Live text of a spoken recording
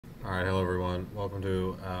Alright, hello everyone. Welcome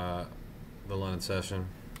to the London session.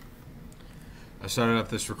 I started up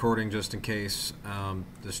this recording just in case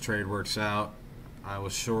this trade works out. I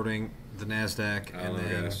was shorting the NASDAQ, and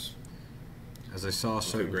then as I saw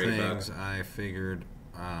certain things, I figured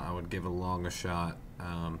I would give a long a shot.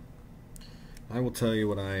 I will tell you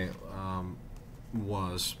what I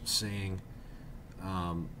was seeing.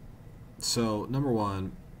 So, number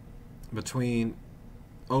one, between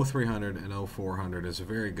 0300 and 0400 is a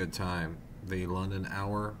very good time, the London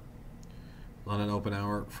open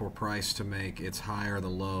hour, for price to make its high or the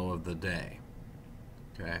low of the day.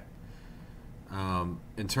 Okay.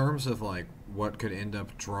 In terms of like what could end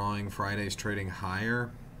up drawing Friday's trading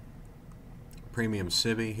higher, premium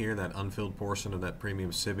SIBI here, that unfilled portion of that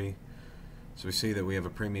premium SIBI. So we see that we have a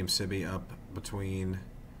premium SIBI up between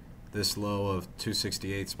this low of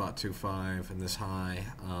 268.25 and this high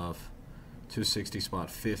of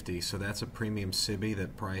 260.50, so that's a premium SIBI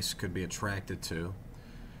that price could be attracted to.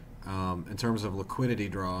 In terms of liquidity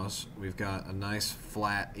draws, we've got a nice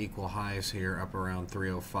flat equal highs here up around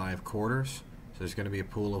 305 quarters. So there's going to be a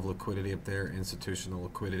pool of liquidity up there, institutional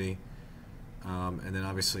liquidity. And then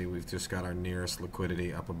obviously we've just got our nearest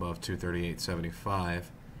liquidity up above 238.75.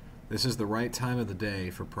 This is the right time of the day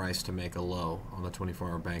for price to make a low on the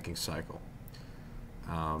 24-hour banking cycle.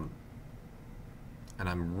 And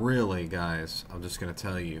I'm really, guys, I'm just going to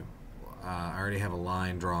tell you, I already have a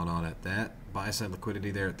line drawn on it. That buy-side liquidity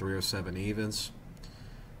there at 307 evens,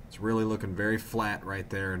 it's really looking very flat right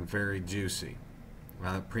there and very juicy.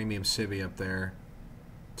 Now that premium SIBI up there,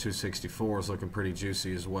 264, is looking pretty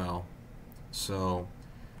juicy as well. So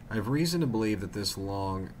I have reason to believe that this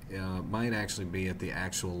long might actually be at the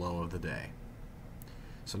actual low of the day.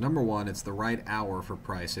 So number one, it's the right hour for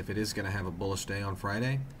price. If it is going to have a bullish day on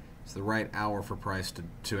Friday, it's the right hour for price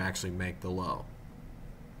to actually make the low.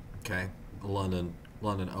 Okay, the London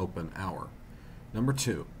open hour. Number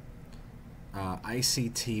two,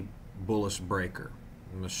 ICT bullish breaker.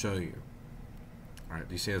 I'm going to show you. All right,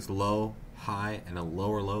 do you see it's low, high, and a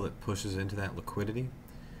lower low that pushes into that liquidity?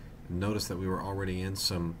 Notice that we were already in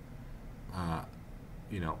some,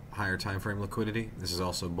 higher time frame liquidity. This is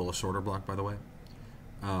also a bullish order block, by the way.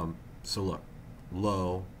 So look,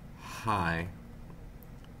 low, high.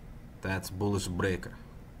 That's bullish breaker.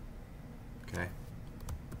 Okay.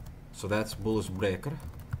 So that's bullish breaker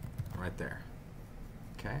right there.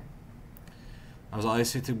 Okay. Also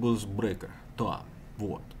ICT bullish breaker. Там,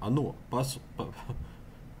 вот, оно.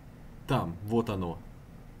 Там, вот оно.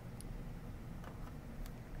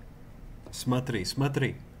 Смотри,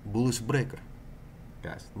 смотри. Bullish breaker.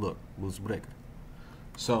 Guys, look, bullish breaker.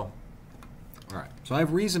 So, alright. So I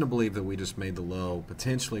have reason to believe that we just made the low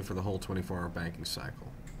potentially for the whole 24-hour banking cycle.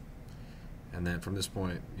 And then from this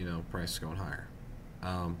point, price is going higher.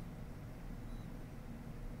 But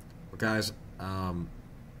guys, I'm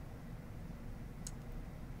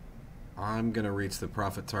going to reach the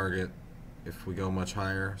profit target if we go much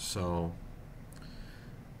higher. So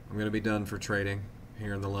I'm going to be done for trading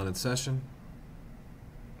here in the London session.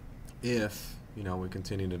 If, we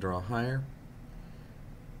continue to draw higher.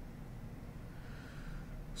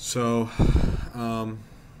 So,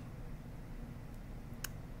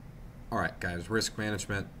 alright guys, risk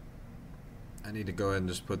management. I need to go ahead and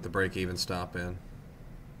just put the break-even stop in.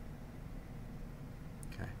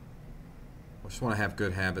 Okay. I just want to have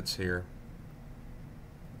good habits here.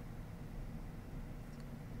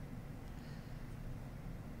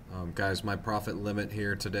 Guys, my profit limit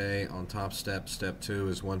here today on Topstep, step 2,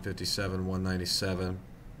 is 157, 197.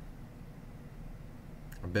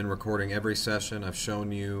 I've been recording every session. I've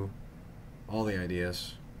shown you all the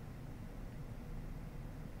ideas.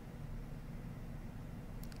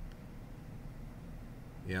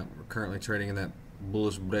 Yeah, we're currently trading in that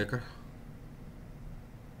bullish breaker.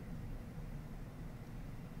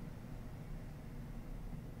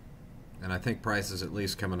 And I think price is at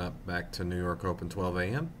least coming up back to New York Open 12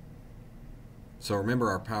 a.m. So remember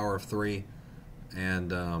our power of 3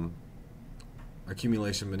 and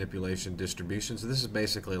accumulation, manipulation, distribution. So this is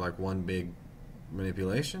basically like one big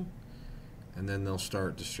manipulation, and then they'll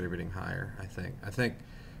start distributing higher. I think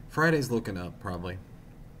Friday's looking up probably.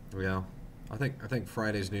 Yeah. I think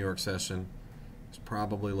Friday's New York session is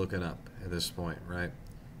probably looking up at this point, right?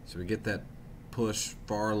 So we get that push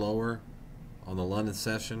far lower on the London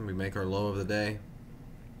session. We make our low of the day,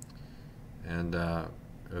 and a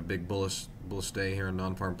big bullish day here in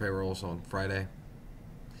non-farm payrolls on Friday.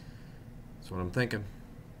 That's what I'm thinking.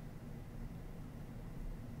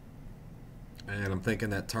 And I'm thinking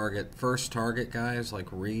that first target, guys, like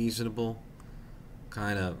reasonable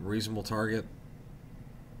target,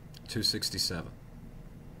 267.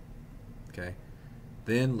 Okay,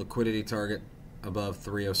 Then liquidity target above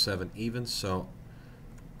 307 even. So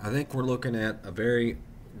I think we're looking at a very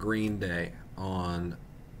green day on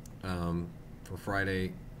for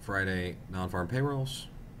Friday non-farm payrolls.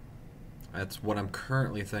 That's what I'm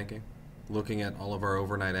currently thinking. Looking at all of our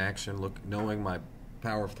overnight action, knowing my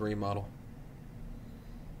power of 3 model.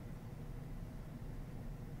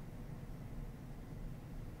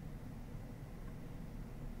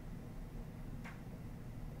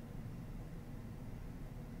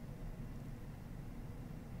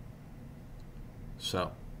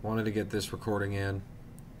 So, wanted to get this recording in,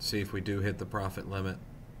 see if we do hit the profit limit.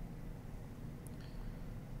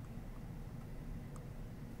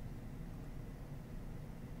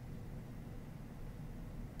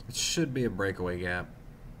 It should be a breakaway gap.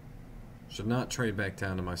 Should not trade back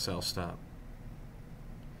down to my sell stop.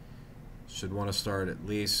 Should want to start at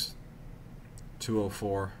least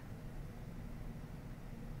 204.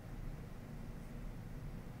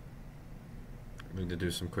 Need to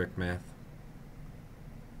do some quick math.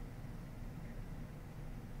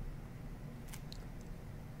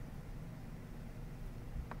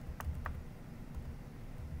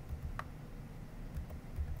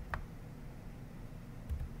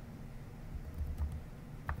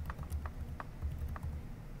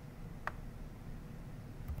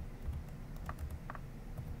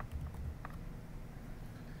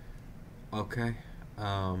 Okay,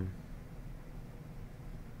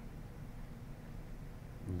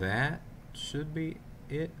 that should be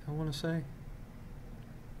it, I want to say.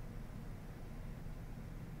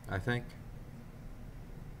 I think.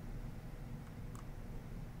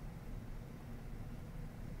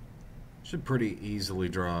 Should pretty easily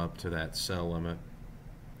draw up to that sell limit.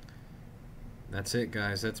 That's it,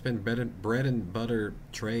 guys. That's been bread and butter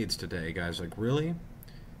trades today, guys. Like, really?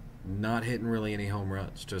 Not hitting really any home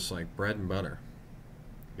runs, just like bread and butter.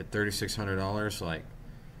 Get $3,600, like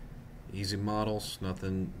easy models,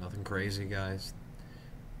 nothing crazy, guys.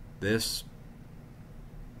 This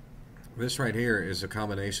right here is a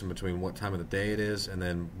combination between what time of the day it is and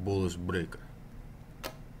then bullish breaker.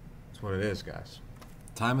 That's what it is, guys.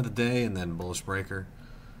 Time of the day and then bullish breaker,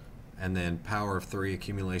 and then power of 3,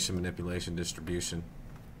 accumulation, manipulation, distribution.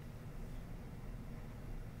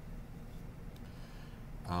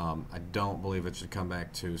 I don't believe it should come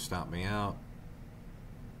back to stop me out.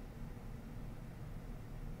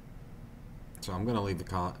 So I'm going to leave the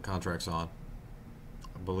contracts on.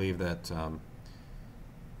 I believe that,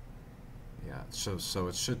 yeah, so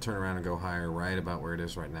it should turn around and go higher right about where it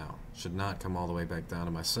is right now. Should not come all the way back down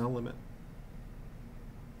to my sell limit.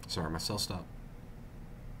 Sorry, my sell stop.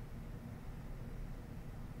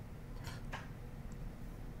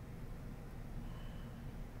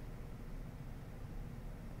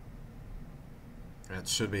 That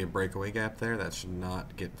should be a breakaway gap there. That should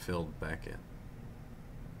not get filled back in.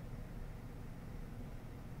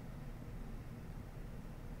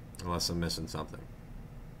 Unless I'm missing something.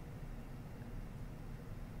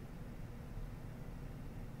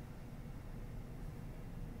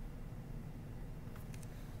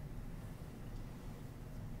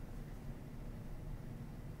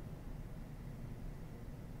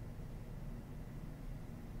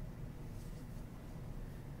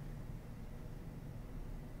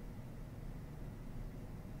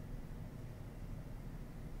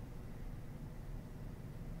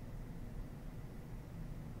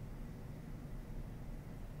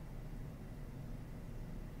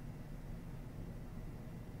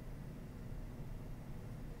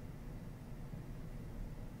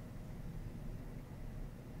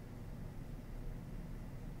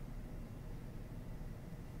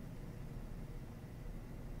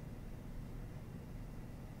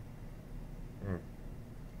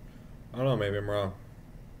 I don't know, maybe I'm wrong.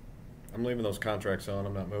 I'm leaving those contracts on,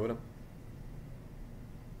 I'm not moving them.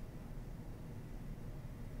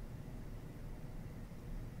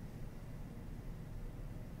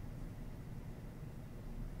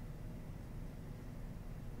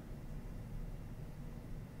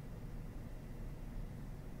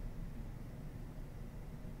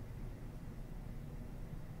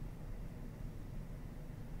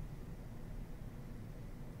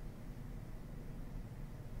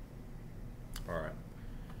 Alright.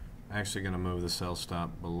 Actually going to move the sell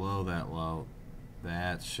stop below that low.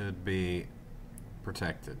 That should be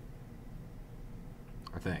protected,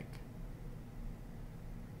 I think.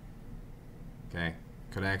 Okay.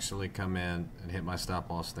 Could actually come in and hit my stop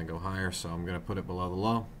loss and then go higher, so I'm going to put it below the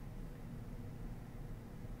low.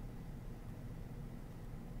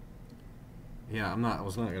 Yeah, I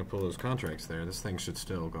was not going to pull those contracts there. This thing should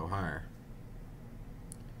still go higher.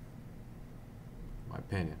 My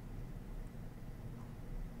opinion.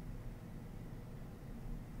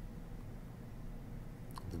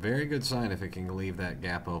 very good sign if it can leave that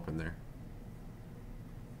gap open there.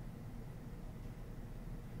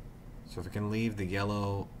 So if it can leave the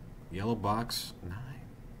yellow box, nice.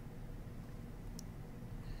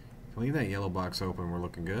 If we leave that yellow box open, we're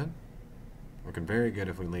looking good. Looking very good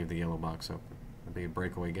if we leave the yellow box open. That'd be a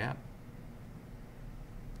breakaway gap.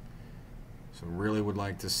 So really would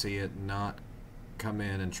like to see it not come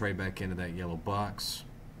in and trade back into that yellow box.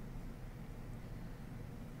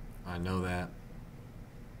 I know that.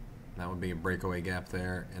 That would be a breakaway gap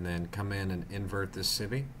there. And then come in and invert this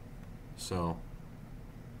SIBI. So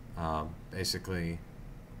basically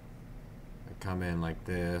I come in like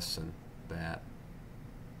this and that.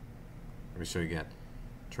 Let me show you again.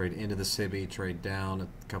 Trade into the SIBI, trade down a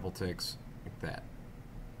couple ticks like that.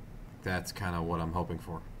 That's kind of what I'm hoping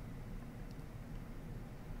for.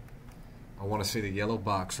 I want to see the yellow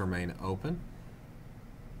box remain open.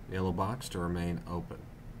 Yellow box to remain open.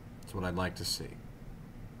 That's what I'd like to see.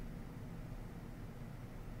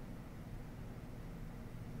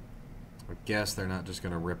 I guess they're not just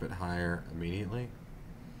going to rip it higher immediately.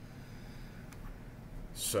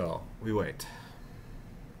 So we wait.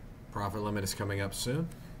 Profit limit is coming up soon,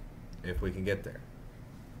 if we can get there.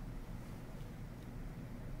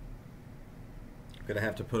 I'm going to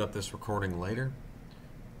have to put up this recording later.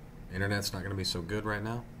 Internet's not going to be so good right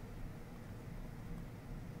now.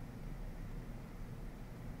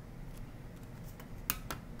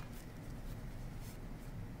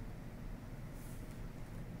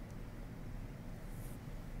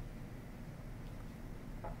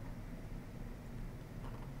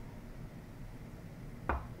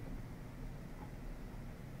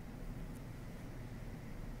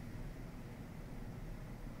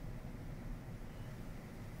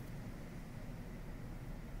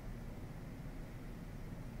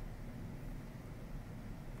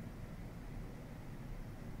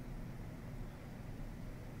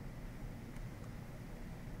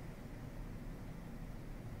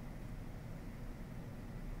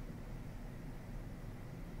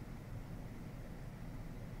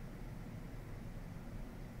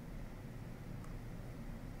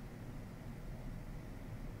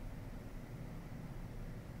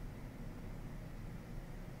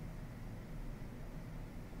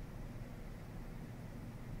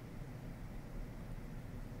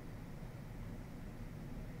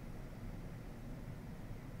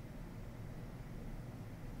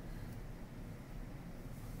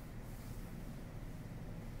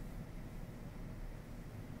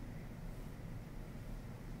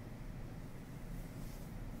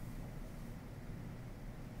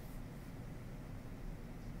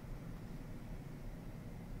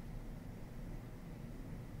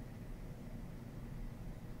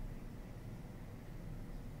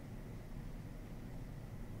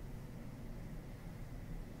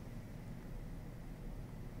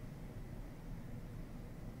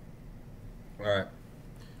 All right.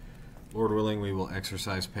 Lord willing, we will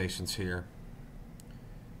exercise patience here.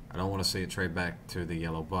 I don't want to see it trade back to the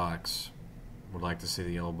yellow box. Would like to see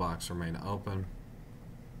the yellow box remain open.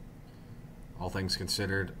 All things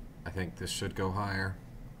considered, I think this should go higher.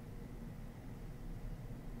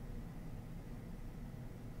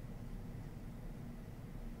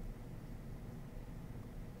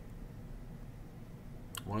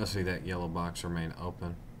 I want to see that yellow box remain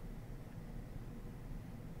open.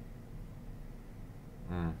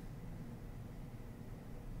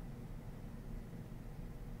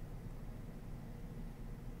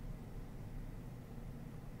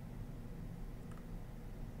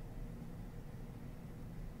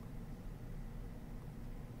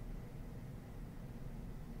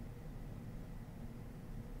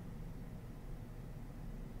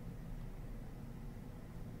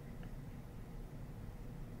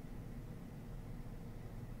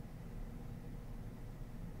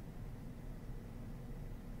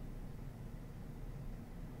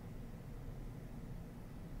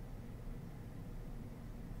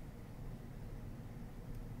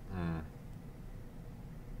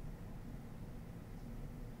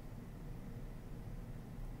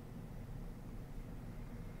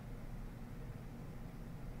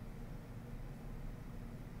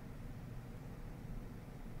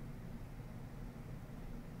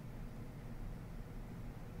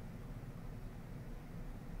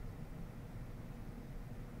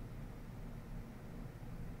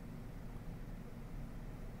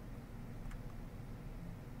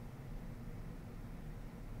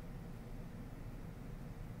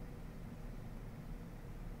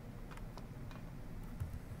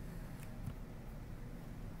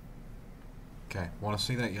 Okay, want to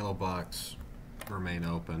see that yellow box remain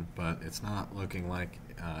open, but it's not looking like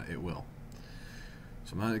it will.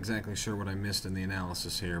 So I'm not exactly sure what I missed in the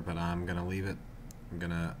analysis here, but I'm going to leave it. I'm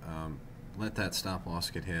going to let that stop loss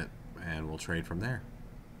get hit, and we'll trade from there.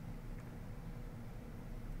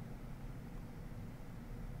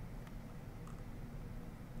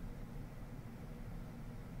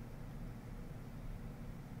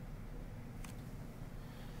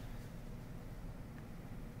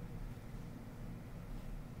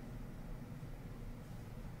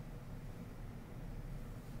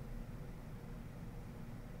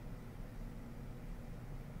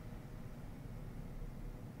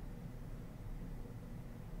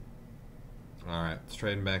 Alright, it's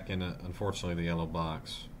trading back in, unfortunately, the yellow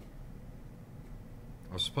box.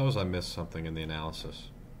 I suppose I missed something in the analysis.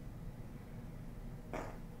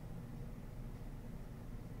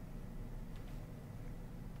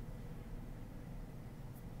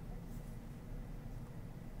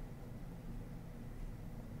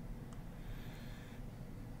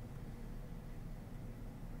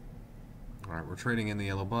 Alright, we're trading in the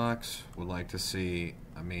yellow box. Would like to see,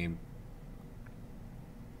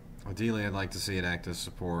 ideally, I'd like to see it act as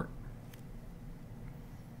support.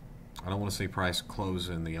 I don't want to see price close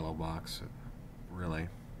in the yellow box, really.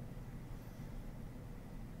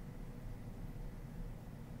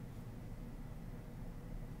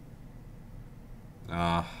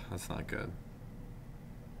 That's not good.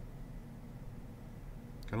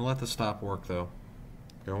 Gonna let the stop work, though.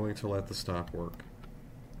 Going to let the stop work.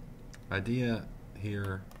 Idea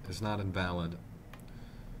here is not invalid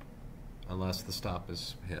unless the stop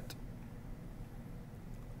is hit.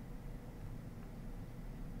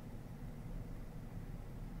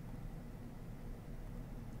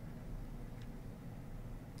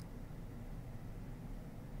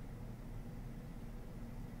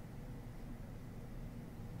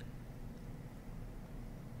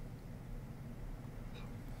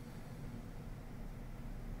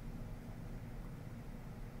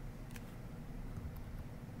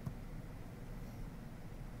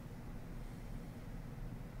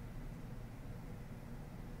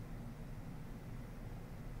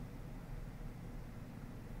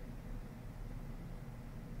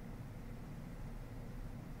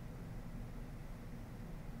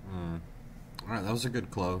 Alright, that was a good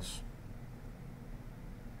close.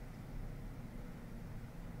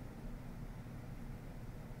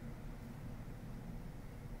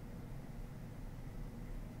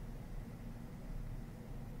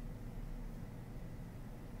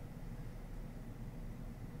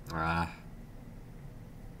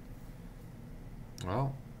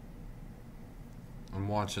 Well, I'm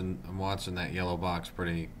watching that yellow box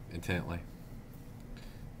pretty intently.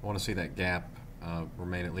 I want to see that gap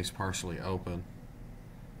remain at least partially open.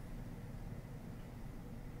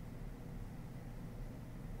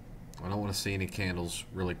 I don't want to see any candles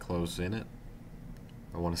really close in it.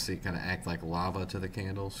 I want to see it kind of act like lava to the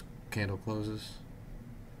candle closes.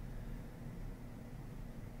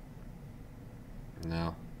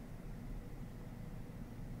 No.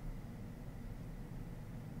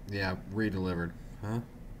 Yeah, redelivered. Huh?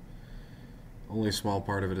 Only a small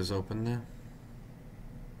part of it is open now.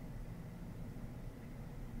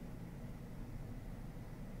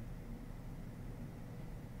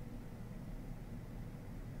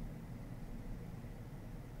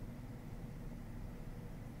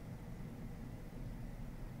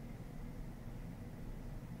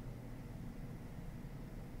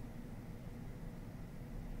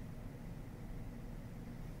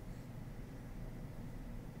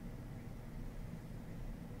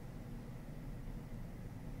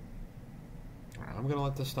 I'm going to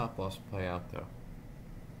let the stop loss play out, though.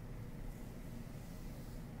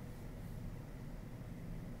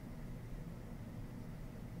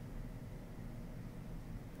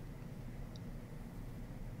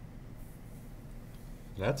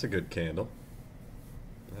 That's a good candle.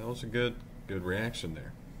 That was a good reaction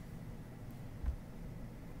there.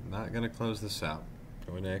 I'm not going to close this out.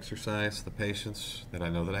 I'm going to exercise the patience that I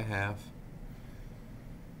know that I have.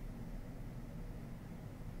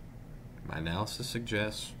 My analysis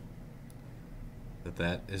suggests that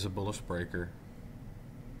that is a bullish breaker.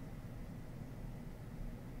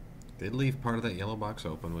 Did leave part of that yellow box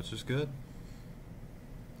open, which is good.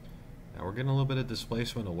 Now we're getting a little bit of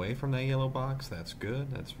displacement away from that yellow box. That's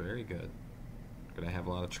good. That's very good. Going to have a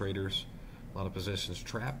lot of traders, a lot of positions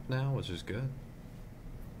trapped now, which is good.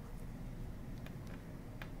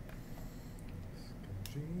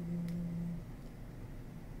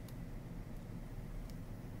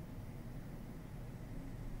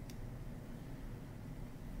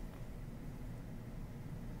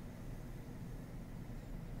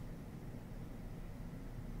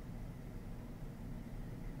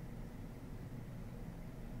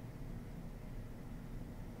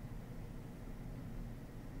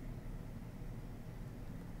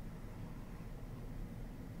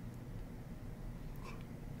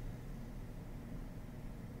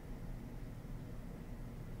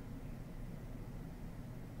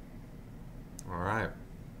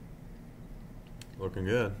 Looking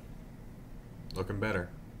good. Looking better.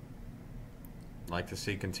 Like to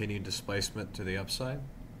see continued displacement to the upside.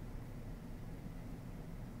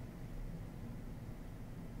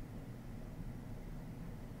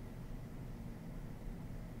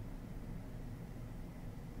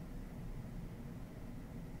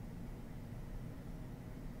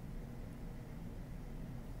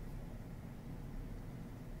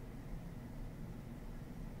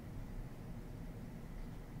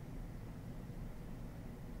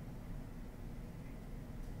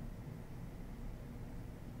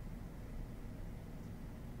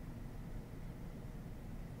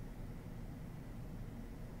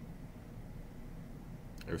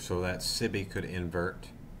 So that SIBI could invert.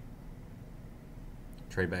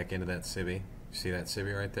 Trade back into that SIBI. See that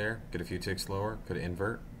SIBI right there? Get a few ticks lower. Could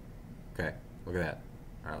invert. Okay, look at that.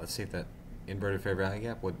 All right, let's see if that inverted fair value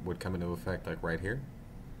gap would come into effect like right here.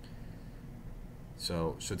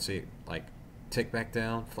 So should see like tick back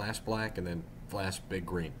down, flash black, and then flash big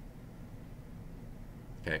green.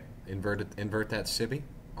 Okay, invert that SIBI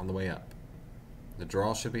on the way up. The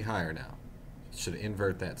draw should be higher now. It should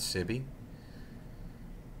invert that SIBI.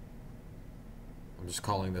 I'm just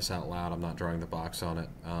calling this out loud. I'm not drawing the box on it.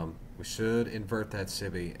 We should invert that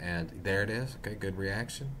SIBI, and there it is. Okay, good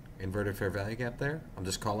reaction. Inverted fair value gap there. I'm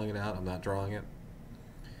just calling it out. I'm not drawing it.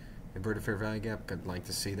 Inverted fair value gap. I'd like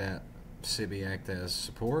to see that SIBI act as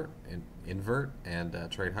support and invert and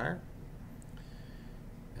trade higher.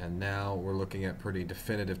 And now we're looking at pretty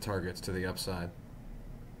definitive targets to the upside.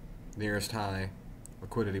 Nearest high,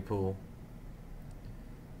 liquidity pool.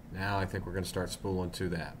 Now I think we're going to start spooling to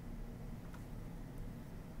that.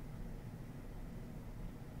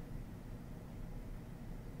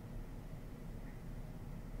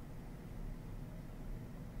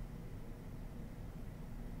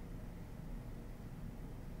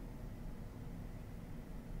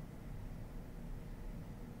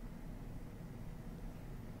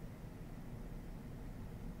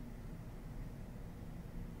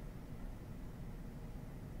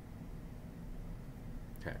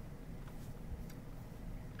 Okay.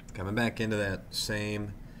 Coming back into that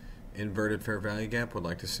same inverted fair value gap, would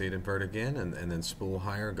like to see it invert again and then spool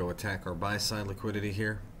higher, go attack our buy side liquidity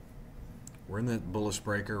here. We're in that bullish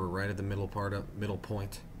breaker, we're right at the middle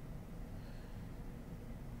point.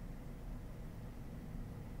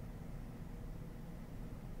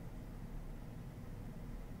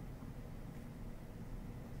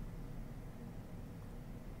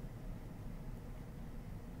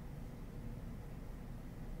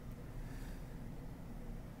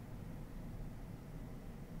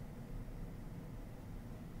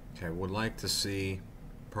 Okay, would like to see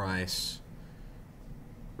price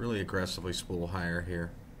really aggressively spool higher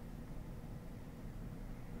here.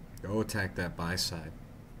 Go attack that buy side.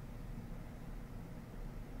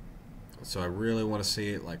 So I really want to see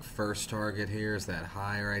it like first target here is that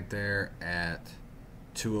high right there at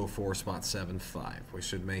 204.75. We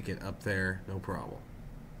should make it up there, no problem.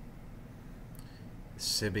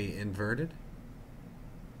 SIBI inverted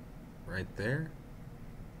right there.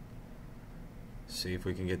 See if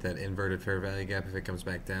we can get that inverted fair value gap if it comes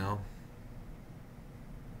back down.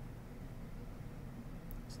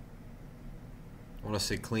 I want to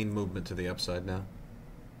see clean movement to the upside now.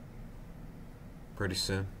 Pretty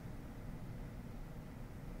soon.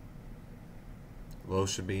 Low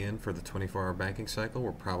should be in for the 24-hour banking cycle.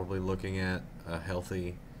 We're probably looking at a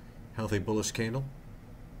healthy bullish candle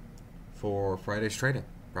for Friday's trading.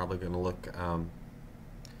 Probably going to look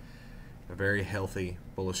a very healthy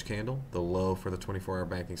bullish candle. The low for the 24-hour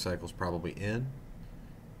banking cycle is probably in.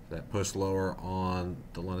 That push lower on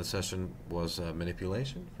the London session was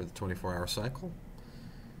manipulation for the 24-hour cycle.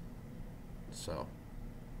 So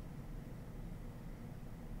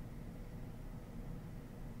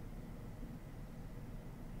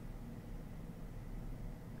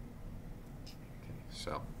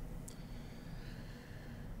So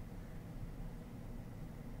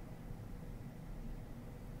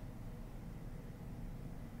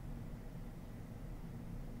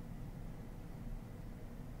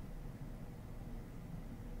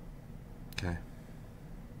okay.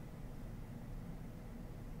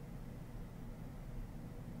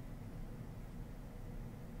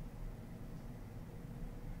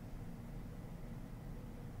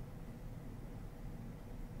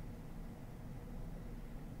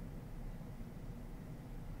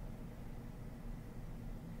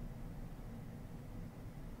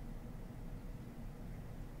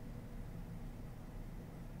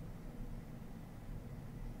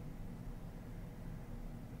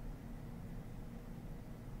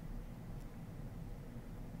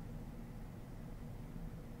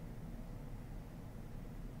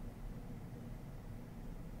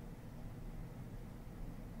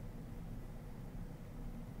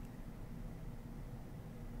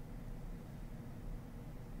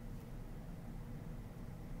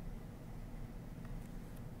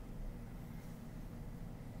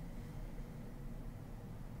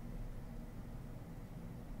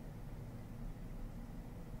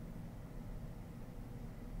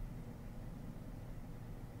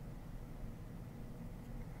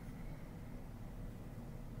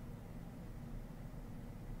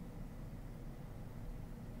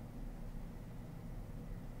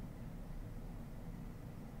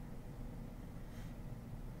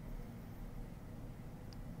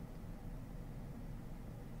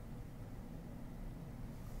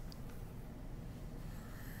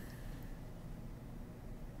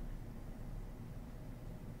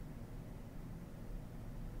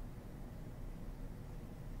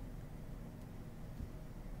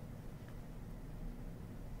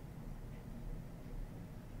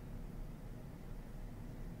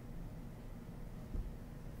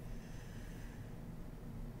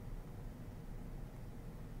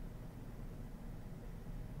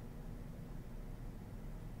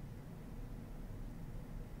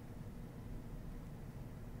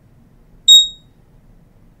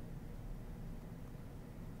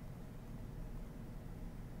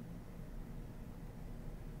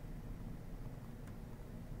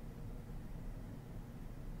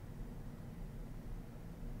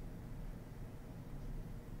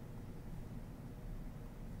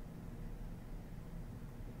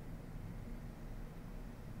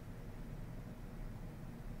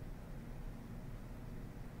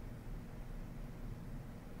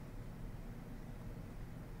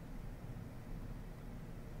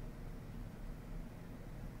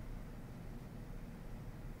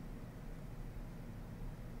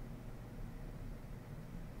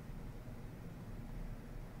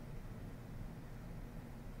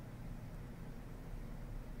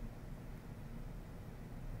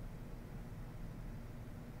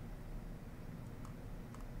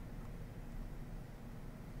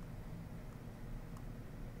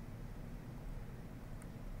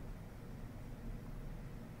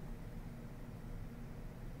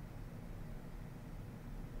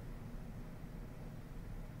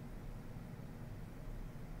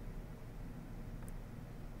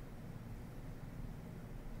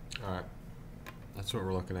 All right, that's what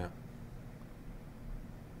we're looking at.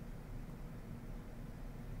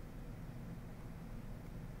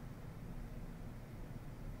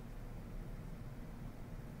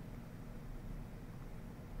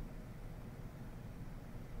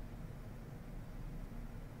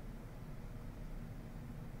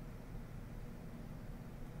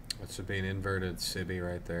 That should be an inverted SIBI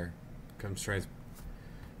right there. Comes trades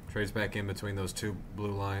back in between those two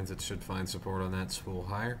blue lines. It should find support on that spool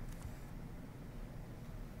higher.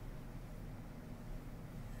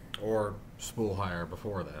 Or spool higher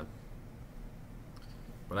before that.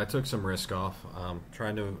 But I took some risk off.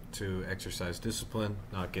 Trying to exercise discipline,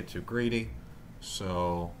 not get too greedy.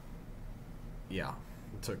 So, yeah,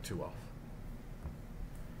 I took 2 off.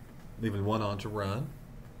 Leaving 1 on to run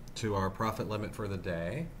to our profit limit for the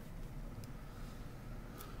day.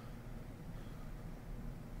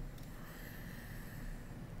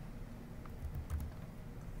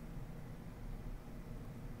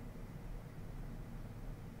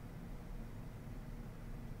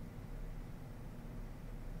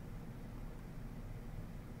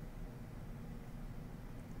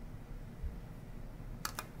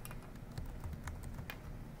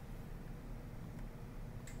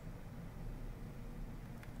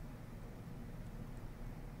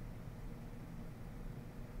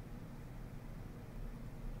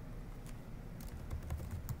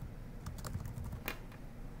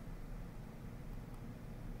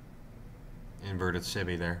 Inverted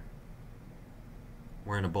SIBI there.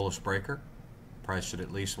 We're in a bullish breaker. Price should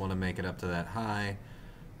at least want to make it up to that high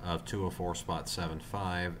of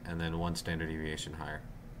 204.75 and then 1 standard deviation higher.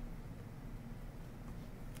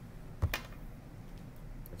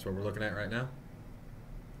 That's what we're looking at right now.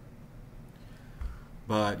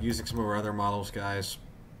 But using some of our other models, guys,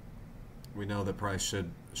 we know that price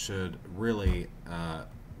should really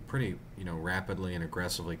pretty rapidly and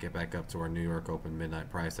aggressively get back up to our New York Open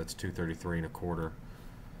midnight price. That's 233.25,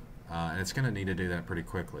 and it's going to need to do that pretty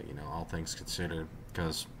quickly, all things considered,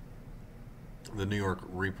 because the New York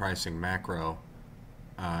repricing macro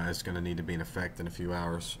is going to need to be in effect in a few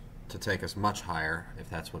hours to take us much higher, if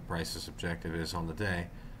that's what price's objective is on the day.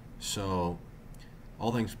 So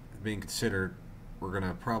all things being considered, we're going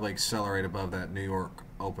to probably accelerate above that New York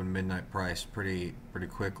Open midnight price pretty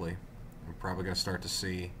quickly. We're probably going to start to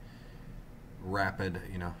see rapid,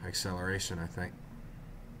 acceleration, I think.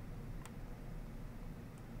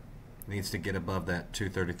 Needs to get above that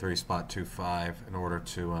 233.25 in order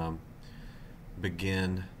to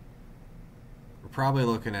begin. We're probably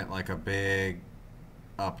looking at like a big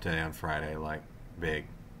up day on Friday, like big.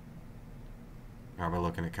 Probably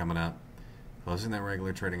looking at coming up, closing that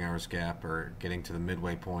regular trading hours gap or getting to the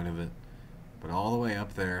midway point of it. But all the way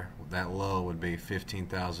up there, that low would be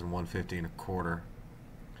 15,150.25.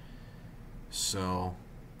 So,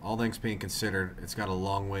 all things being considered, it's got a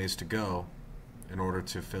long ways to go in order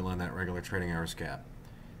to fill in that regular trading hours gap.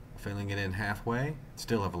 Filling it in halfway,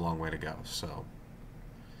 still have a long way to go. So,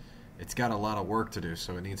 it's got a lot of work to do.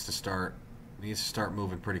 So it needs to start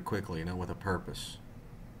moving pretty quickly, with a purpose.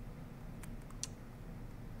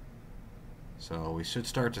 So we should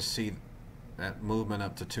start to see that movement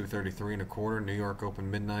up to 233.25, New York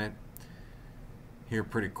Open midnight, here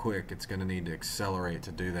pretty quick. It's going to need to accelerate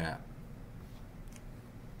to do that.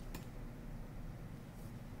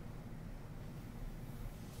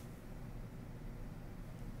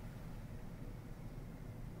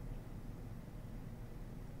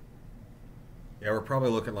 Yeah, we're probably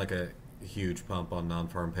looking like a huge pump on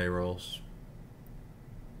non-farm payrolls.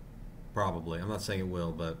 Probably. I'm not saying it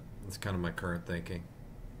will, but it's kind of my current thinking.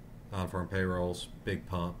 Non-farm payrolls, big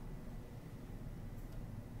pump.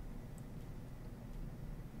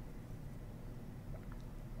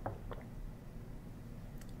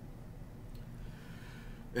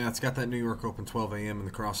 Yeah, it's got that New York Open 12 a.m. in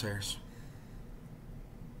the crosshairs.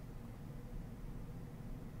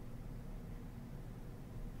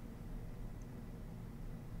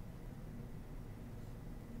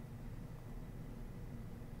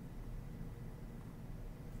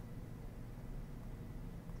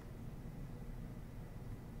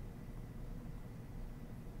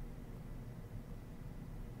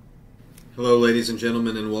 Hello, ladies and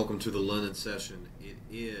gentlemen, and welcome to the London session. It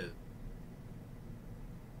is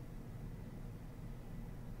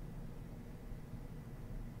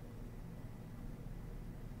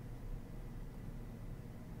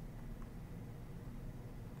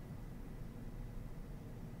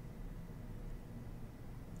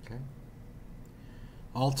okay.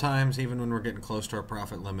 All times, even when we're getting close to our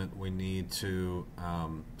profit limit, we need to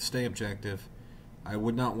stay objective. I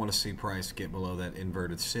would not want to see price get below that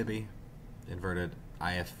inverted SIBI. Inverted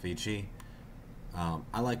IFVG.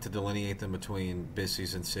 I like to delineate them between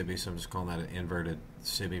BISIs and SIBIs, so I'm just calling that an inverted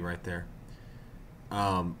SIBI right there.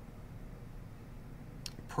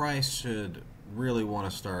 Price should really want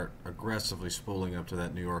to start aggressively spooling up to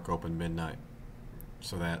that New York Open midnight.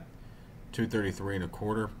 So that 233 and a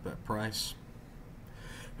quarter, that price.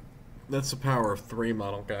 That's the power of 3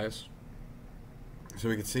 model, guys. So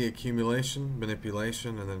we can see accumulation,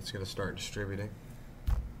 manipulation, and then it's going to start distributing.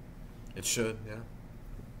 It should, yeah.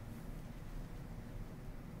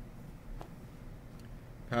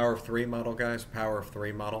 Power of 3 model, guys. Power of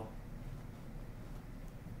 3 model.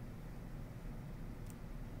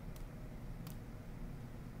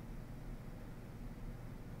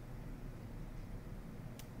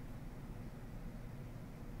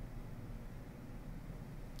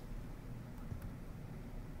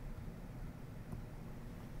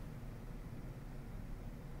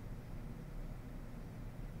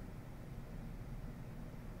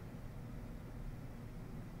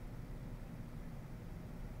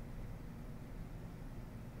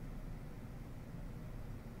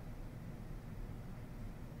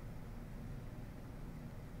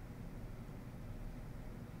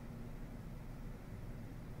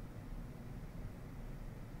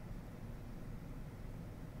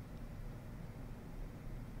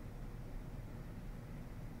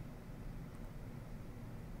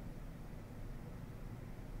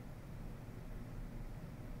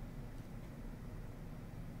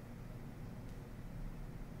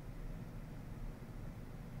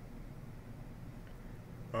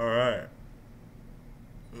 Alright.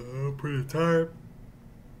 Pretty tired.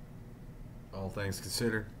 All things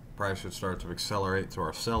considered, price should start to accelerate to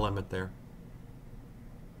our sell limit there.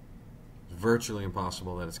 It's virtually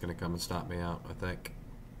impossible that it's going to come and stop me out, I think.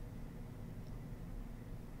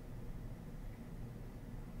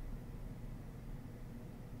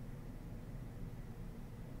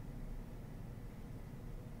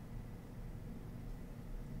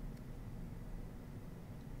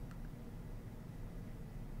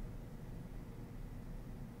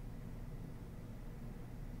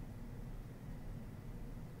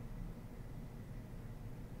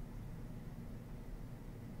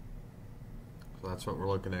 So that's what we're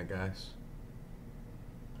looking at, guys.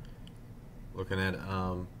 Looking at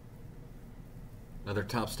another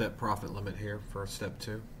top step profit limit here for step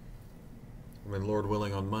 2. I mean, Lord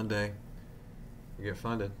willing, on Monday we get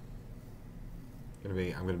funded. I'm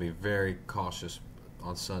gonna be very cautious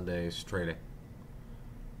on Sunday's trading.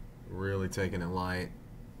 Really taking it light.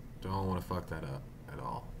 Don't want to fuck that up at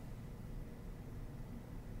all.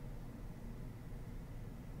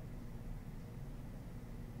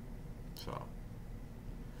 So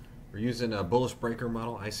we're using a bullish breaker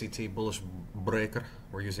model, ICT bullish breaker.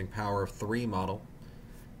 We're using power of 3 model.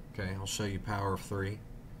 Okay, I'll show you power of 3.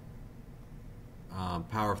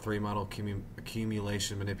 Power of 3 model,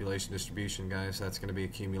 accumulation, manipulation, distribution, guys. That's going to be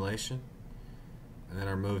accumulation. And then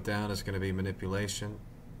our move down is going to be manipulation.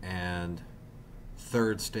 And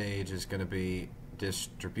third stage is going to be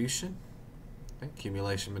distribution. Okay,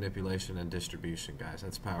 accumulation, manipulation, and distribution, guys.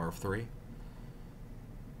 That's power of 3.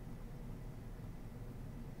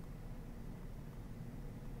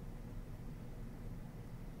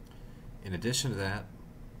 In addition to that,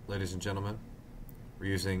 ladies and gentlemen, we're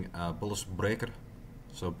using a bullish breaker.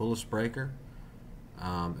 So bullish breaker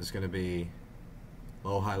is going to be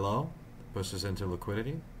low, high, low. Pushes into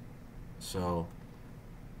liquidity. So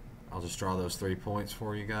I'll just draw those 3 points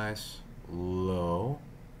for you guys. Low,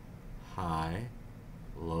 high,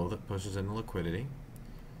 low that pushes into liquidity.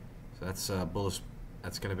 So that's bullish.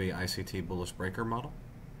 That's going to be ICT bullish breaker model.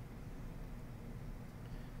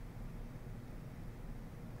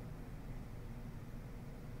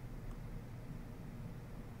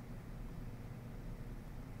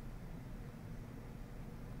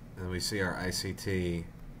 And we see our ICT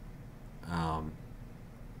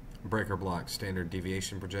breaker block standard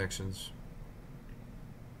deviation projections.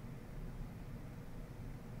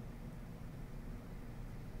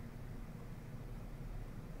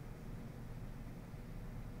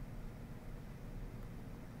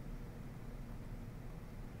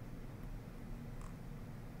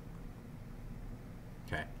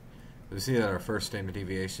 Okay, we see that our first standard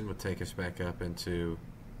deviation would take us back up into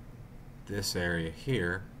this area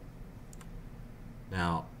here.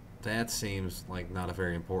 Now, that seems like not a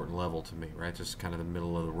very important level to me, right? Just kind of the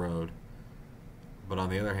middle of the road. But on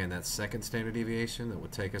the other hand, that second standard deviation that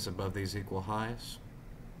would take us above these equal highs,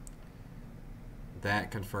 that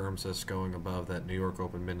confirms us going above that New York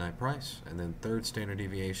Open midnight price. And then third standard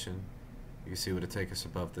deviation, you see would it take us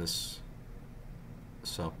above this.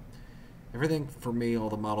 So everything for me, all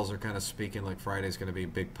the models are kind of speaking like Friday's going to be a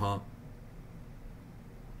big pump.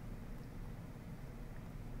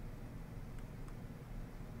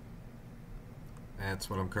 That's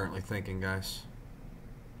what I'm currently thinking, guys.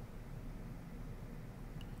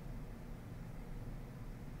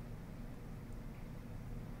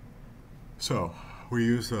 So, we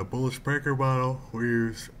use a bullish breaker model. We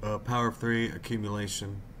use power of three,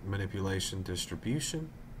 accumulation, manipulation, distribution.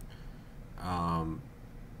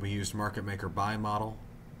 We used market maker buy model.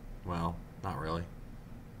 Well, not really.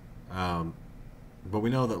 But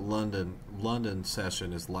we know that London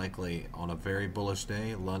session is likely on a very bullish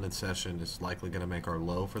day. London session is likely going to make our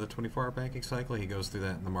low for the 24-hour banking cycle. He goes through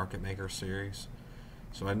that in the market maker series.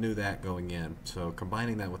 So I knew that going in. So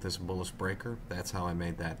combining that with this bullish breaker, that's how I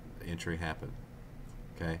made that entry happen.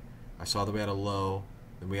 Okay, I saw that we had a low,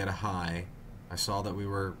 then we had a high. I saw that we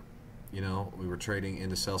were trading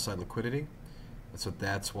into sell side liquidity. And so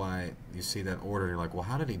that's why you see that order. You're like, well,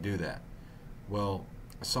 how did he do that? Well,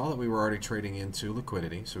 I saw that we were already trading into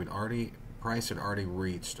liquidity, so price had already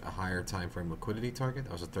reached a higher time frame liquidity target.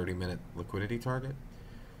 That was a 30-minute liquidity target.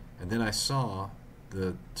 And then I saw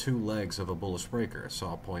the two legs of a bullish breaker. I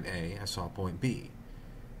saw point A, I saw point B.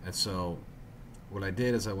 And so what I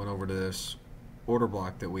did is I went over to this order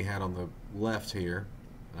block that we had on the left here,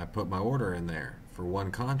 and I put my order in there for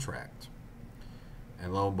one contract.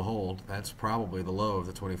 And lo and behold, that's probably the low of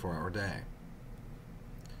the 24-hour day.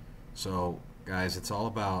 So guys, it's all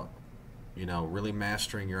about, really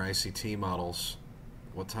mastering your ICT models.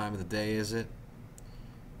 What time of the day is it?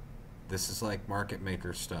 This is like market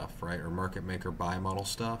maker stuff, right? Or market maker buy model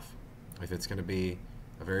stuff. If it's going to be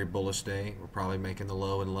a very bullish day, we're probably making the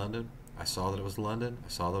low in London. I saw that it was London. I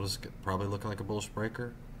saw that it was probably looking like a bullish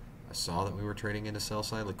breaker. I saw that we were trading into sell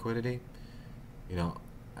side liquidity.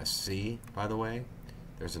 I see, by the way,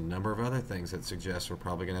 there's a number of other things that suggest we're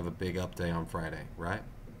probably going to have a big up day on Friday, right?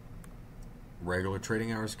 Regular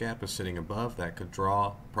trading hours gap is sitting above. That could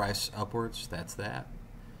draw price upwards. That's that.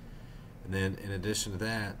 And then in addition to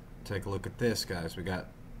that, take a look at this, guys. We got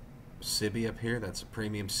SIBI up here. That's a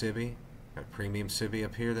premium SIBI. Got a premium SIBI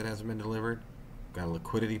up here that hasn't been delivered. Got a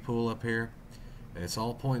liquidity pool up here. And it's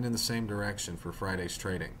all pointing in the same direction for Friday's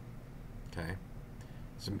trading. Okay?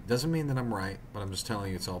 So it doesn't mean that I'm right, but I'm just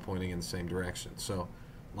telling you it's all pointing in the same direction. So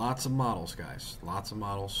lots of models, guys. Lots of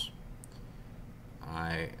models.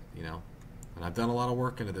 And I've done a lot of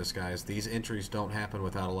work into this, guys. These entries don't happen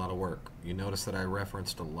without a lot of work. You notice that I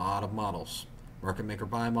referenced a lot of models. Market maker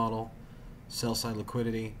buy model, sell side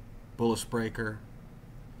liquidity, bullish breaker,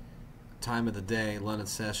 time of the day, London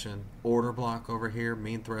session, order block over here,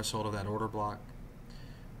 mean threshold of that order block.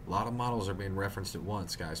 A lot of models are being referenced at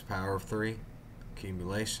once, guys. Power of three,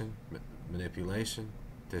 accumulation, manipulation,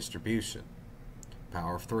 distribution.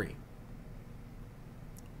 Power of three.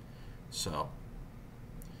 So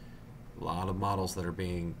a lot of models that are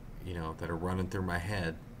being, that are running through my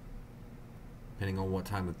head, depending on what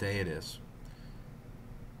time of day it is.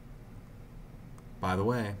 By the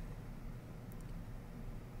way,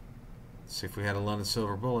 let's see if we had a London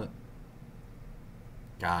silver bullet.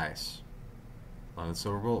 Guys, London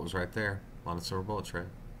silver bullet was right there. London silver bullet trade.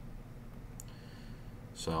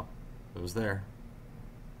 So, it was there.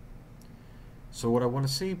 So what I want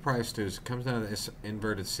to see price do is it comes down to this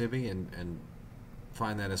inverted SIBI and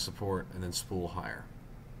find that as support and then spool higher.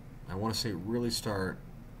 I want to see it really start,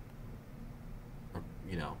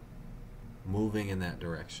 moving in that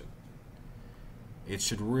direction. It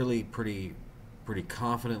should really pretty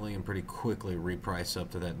confidently and pretty quickly reprice up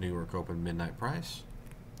to that New York Open midnight price.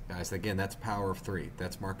 Guys, again, that's power of three.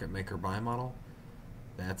 That's market maker buy model.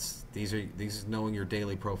 These is knowing your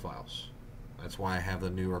daily profiles. That's why I have the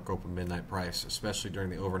New York Open midnight price, especially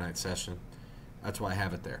during the overnight session. That's why I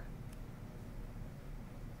have it there.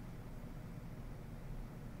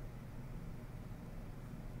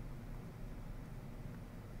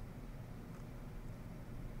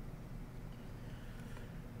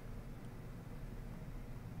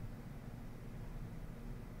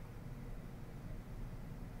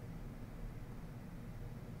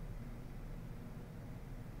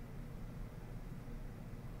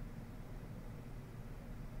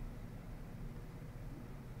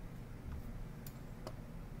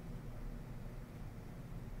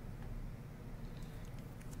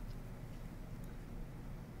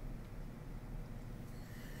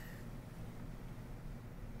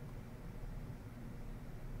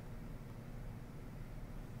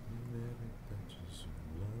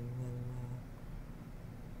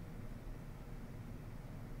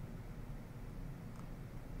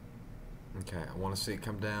 Okay, I want to see it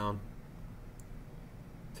come down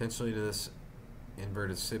potentially to this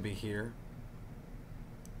inverted SIBI here.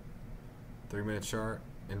 3-minute chart,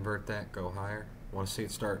 invert that, go higher. I want to see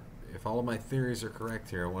it start, if all of my theories are correct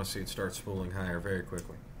here, I want to see it start spooling higher very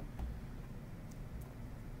quickly.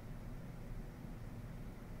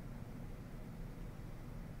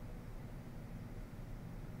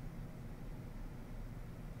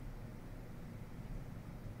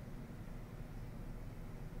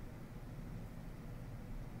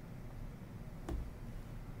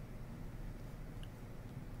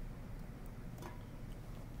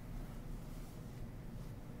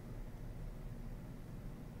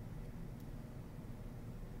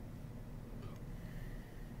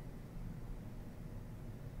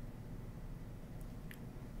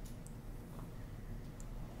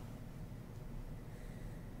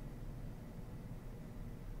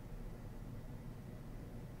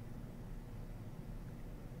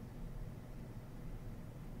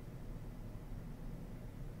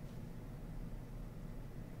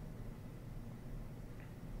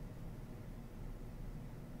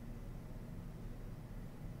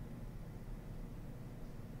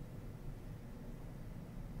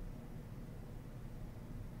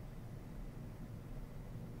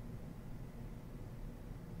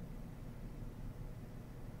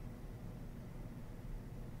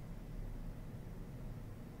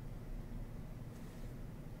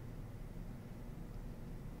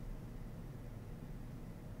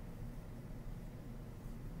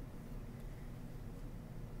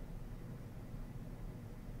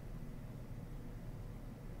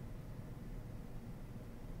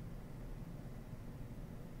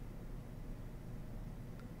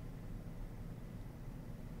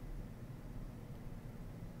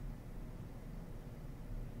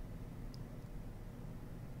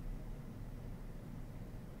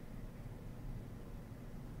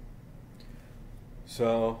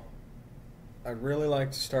 So I'd really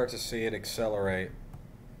like to start to see it accelerate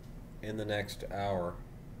in the next hour.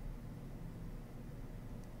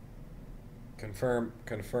 Confirm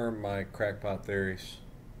my crackpot theories.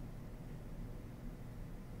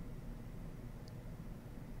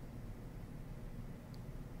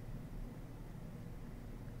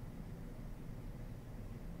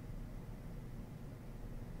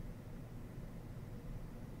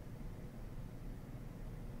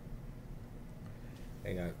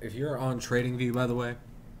 Hey guys, if you're on TradingView, by the way,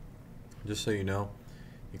 just so you know,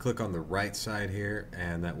 you click on the right side here,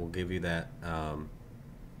 and that will give you that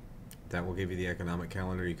will give you the economic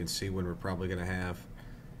calendar. You can see when we're probably going to have,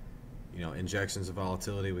 injections of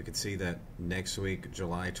volatility. We could see that next week,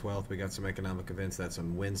 July 12th, we got some economic events. That's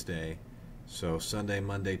on Wednesday. So Sunday,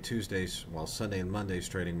 Monday, Tuesdays, well, Sunday and Monday's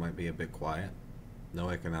trading might be a bit quiet. No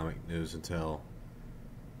economic news until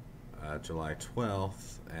July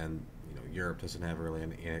 12th, and Europe doesn't have really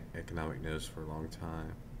any economic news for a long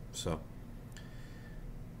time. So,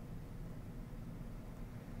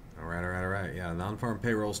 all right. Yeah, non-farm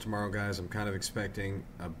payrolls tomorrow, guys. I'm kind of expecting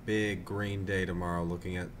a big green day tomorrow.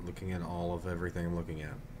 Looking at all of everything I'm looking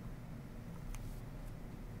at.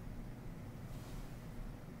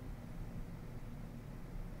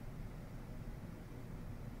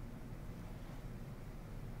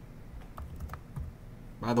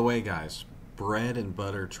 By the way, guys, bread and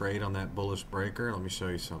butter trade on that bullish breaker. Let me show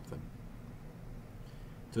you something.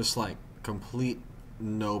 Just like complete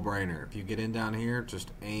no-brainer. If you get in down here,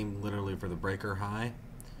 just aim literally for the breaker high.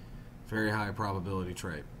 Very high probability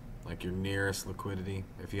trade. Like your nearest liquidity.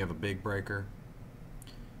 If you have a big breaker,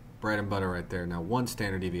 bread and butter right there. Now, one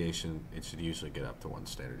standard deviation, it should usually get up to one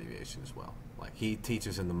standard deviation as well. Like he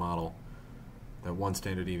teaches in the model that one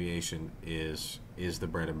standard deviation is the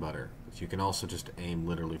bread and butter. But you can also just aim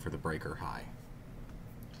literally for the breaker high.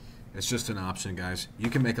 It's just an option, guys. You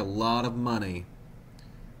can make a lot of money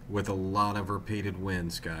with a lot of repeated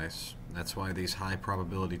wins, guys. That's why these high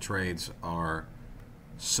probability trades are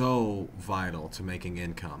so vital to making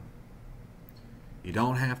income. You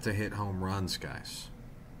don't have to hit home runs, guys.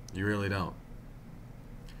 You really don't.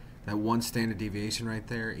 That one standard deviation right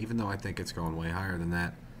there, even though I think it's going way higher than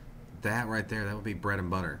that, that right there, that would be bread and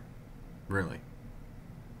butter. Really.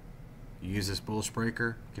 You use this bullish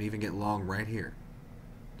breaker, you can even get long right here.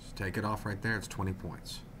 Just take it off right there, it's 20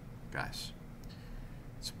 points. Guys.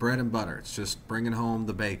 It's bread and butter. It's just bringing home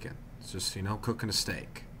the bacon. It's just, cooking a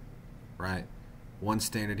steak. Right? One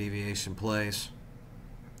standard deviation plays.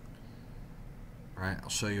 Alright, I'll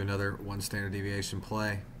show you another one standard deviation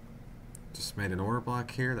play. Just made an order block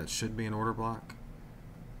here. That should be an order block.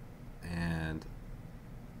 And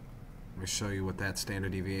let me show you what that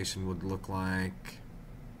standard deviation would look like.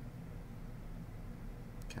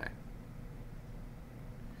 Okay.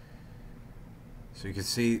 So you can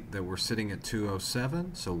see that we're sitting at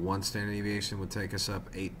 207. So one standard deviation would take us up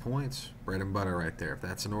 8 points. Bread and butter right there. If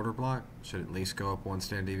that's an order block, should at least go up one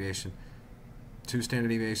standard deviation. Two standard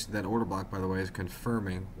deviations. That order block, by the way, is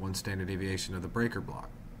confirming one standard deviation of the breaker block.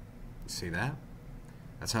 You see that?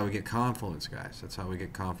 That's how we get confluence, guys. That's how we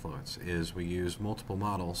get confluence, is we use multiple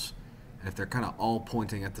models. And if they're kind of all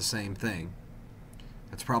pointing at the same thing,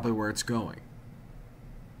 that's probably where it's going.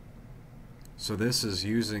 So this is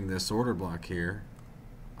using this order block here.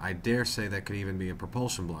 I dare say that could even be a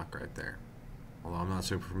propulsion block right there. Although I'm not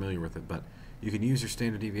super familiar with it, but you can use your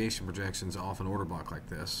standard deviation projections off an order block like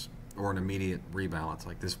this, or an immediate rebalance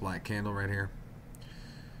like this black candle right here.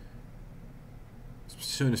 As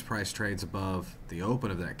soon as price trades above the open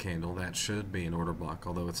of that candle, that should be an order block,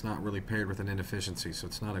 although it's not really paired with an inefficiency, so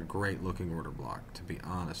it's not a great looking order block, to be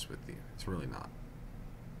honest with you. It's really not.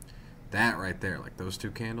 That right there, like those two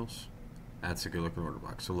candles, that's a good looking order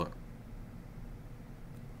block. So look.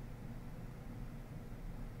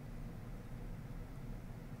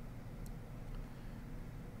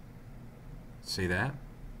 See that?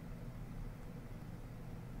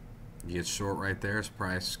 You get short right there as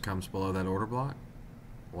price comes below that order block.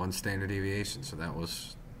 One standard deviation, so that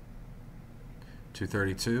was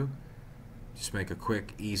 232. Just make a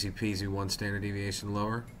quick, easy peasy one standard deviation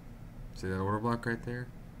lower. See that order block right there?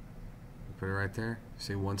 Put it right there.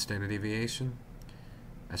 See one standard deviation?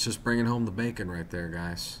 That's just bringing home the bacon right there,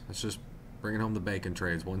 guys. That's just bringing home the bacon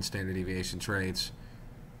trades. One standard deviation trades.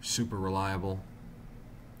 Super reliable.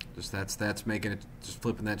 Just that's making it, just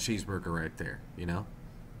flipping that cheeseburger right there,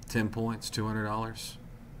 10 points, $200,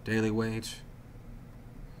 daily wage.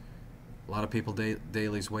 A lot of people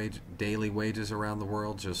daily wages around the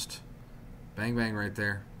world, just bang bang right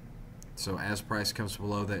there. So as price comes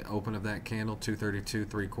below the open of that candle, 232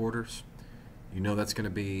 3/4, that's going to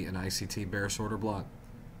be an ICT bearish order block.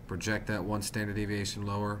 project that 1 standard deviation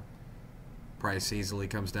lower, price easily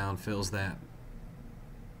comes down, fills that.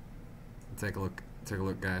 Take a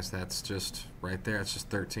look, guys. That's just right there. It's just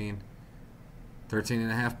 13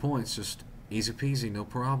 and a half points, just easy peasy, no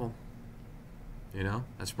problem. You know,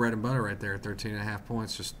 that's bread and butter right there. 13 and a half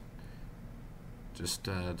points, just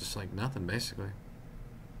like nothing, basically.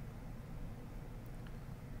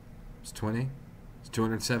 It's 20. It's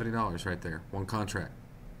 $270 right there. One contract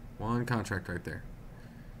right there.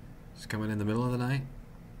 Just coming in the middle of the night,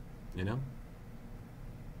 you know.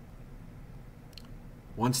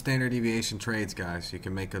 1 standard deviation trades, guys. You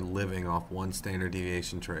can make a living off 1 standard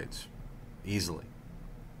deviation trades. Easily.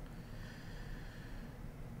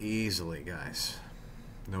 Easily, guys.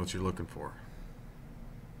 Know what you're looking for.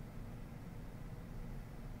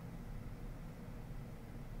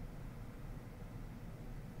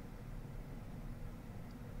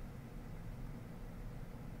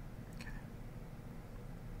 Okay.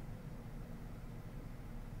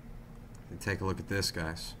 And take a look at this,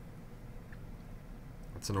 guys.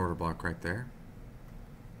 That's an order block right there.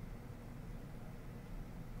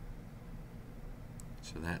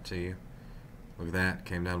 Show that to you. Look at that.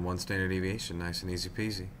 Came down 1 standard deviation. Nice and easy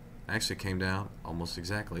peasy. Actually came down almost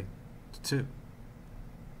exactly to 2.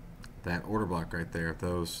 That order block right there,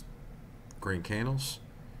 those green candles,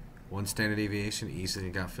 1 standard deviation,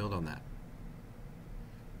 easily got filled on that.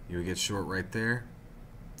 You would get short right there.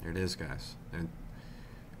 There it is, guys. And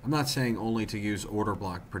I'm not saying only to use order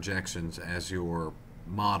block projections as your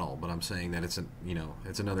model, but I'm saying that it's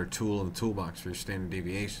it's another tool in the toolbox for your standard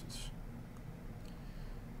deviations.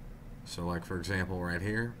 So like for example right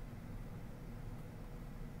here,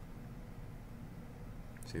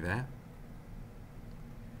 see that?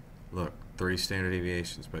 Look, 3 standard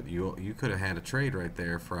deviations, but you could have had a trade right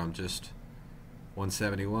there from just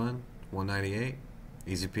 171, 198,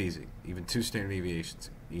 easy peasy. Even 2 standard deviations,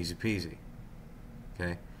 easy peasy.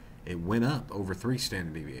 Okay, it went up over 3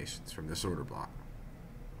 standard deviations from this order block.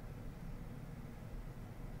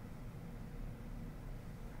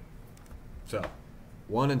 So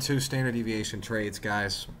 1 and 2 standard deviation trades,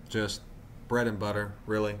 guys. Just bread and butter,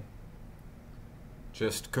 really.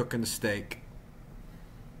 Just cooking the steak.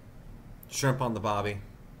 Shrimp on the bobby.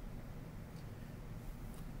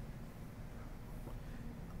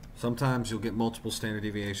 Sometimes you'll get multiple standard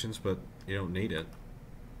deviations, but you don't need it.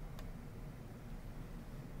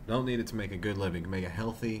 Don't need it to make a good living. You can make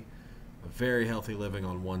a very healthy living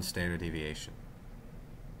on 1 standard deviation.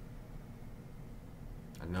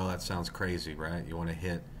 I know that sounds crazy, right? You want to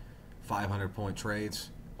hit 500-point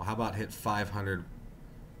trades? Well, how about hit 500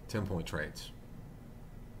 10-point trades?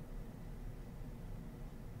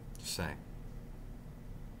 Just saying.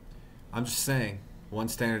 I'm just saying 1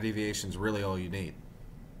 standard deviation is really all you need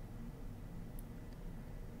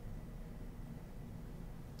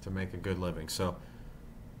to make a good living. So,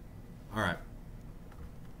 all right.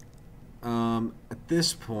 At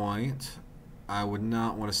this point, I would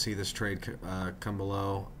not want to see this trade come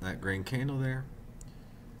below that green candle there.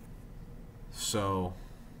 So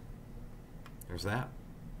there's that.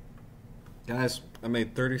 Guys, I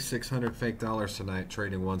made 3,600 fake dollars tonight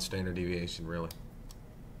trading 1 standard deviation, really.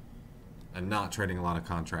 And not trading a lot of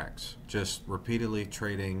contracts. Just repeatedly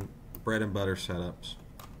trading bread and butter setups.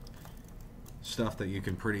 Stuff that you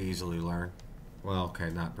can pretty easily learn. Well,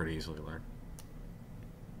 okay, not pretty easily learn.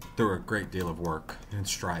 Through a great deal of work and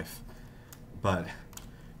strife. But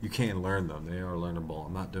you can learn them. They are learnable.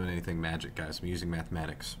 I'm not doing anything magic, guys. I'm using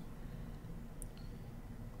mathematics.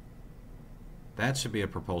 That should be a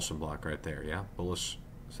propulsion block right there, yeah? Bullish.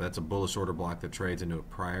 So that's a bullish order block that trades into a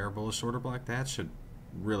prior bullish order block. That should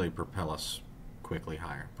really propel us quickly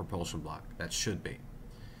higher. Propulsion block. That should be.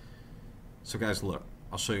 So guys, look.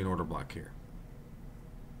 I'll show you an order block here.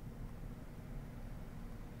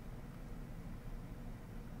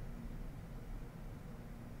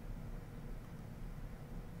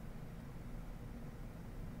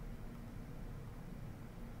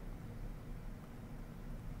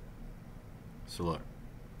 So look,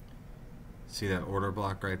 see that order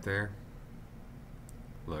block right there?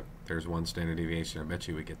 Look, there's 1 standard deviation. I bet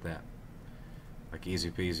you would get that. Like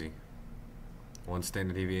easy peasy. 1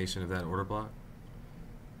 standard deviation of that order block.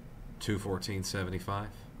 214.75.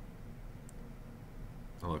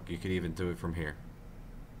 Oh, look, you could even do it from here.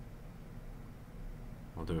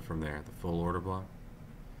 I'll do it from there. The full order block.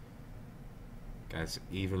 Guys,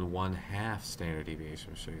 even 1/2 standard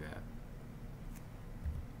deviation will show you that.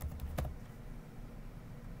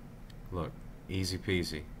 Look, easy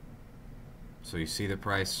peasy. So you see the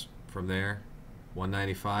price from there,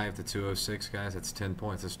 195 to 206, guys. That's 10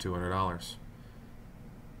 points. That's $200.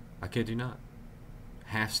 I kid you not.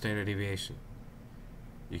 1/2 standard deviation.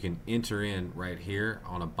 You can enter in right here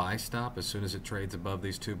on a buy stop as soon as it trades above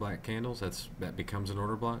these two black candles. That becomes an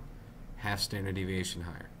order block, half standard deviation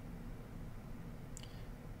higher.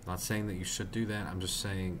 Not saying that you should do that. I'm just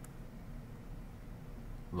saying,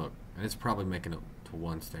 look, and it's probably making it to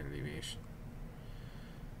 1 standard deviation.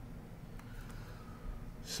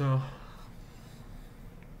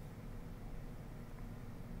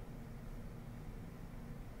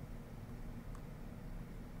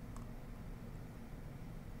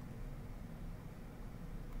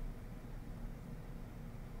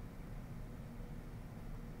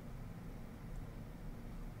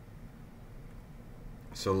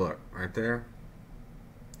 So look, right there,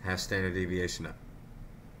 half standard deviation up.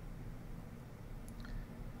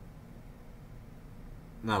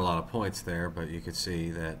 Not a lot of points there, but you could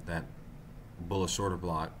see that that bullish order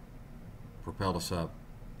block propelled us up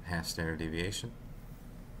half standard deviation.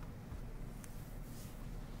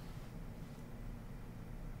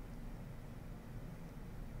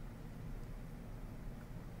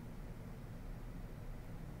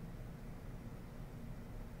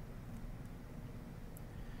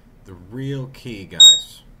 The real key,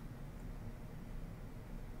 guys,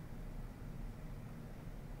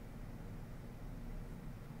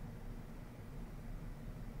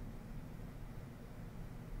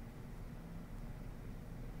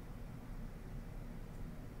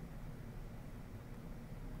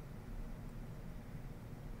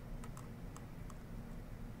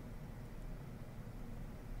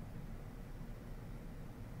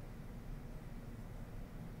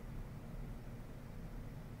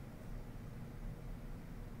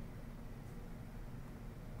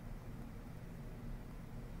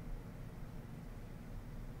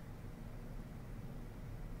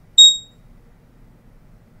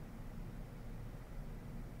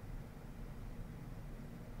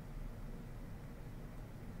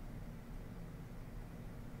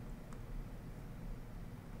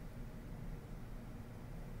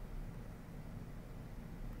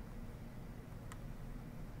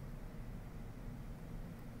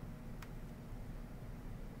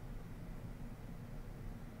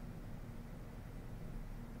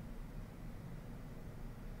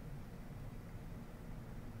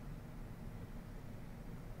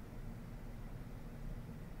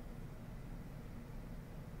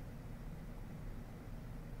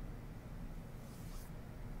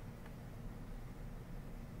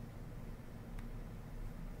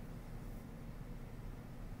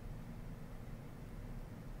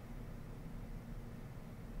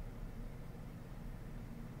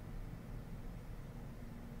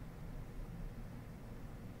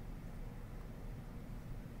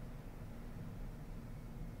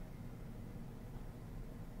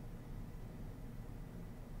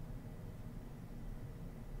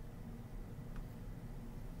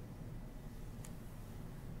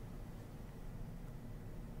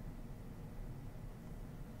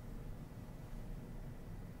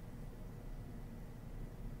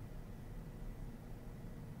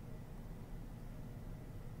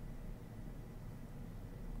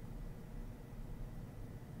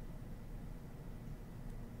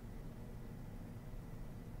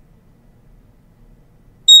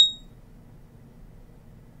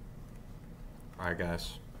 all right,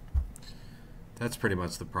 guys, that's pretty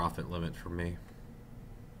much the profit limit for me.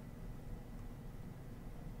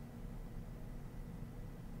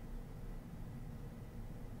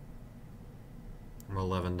 I'm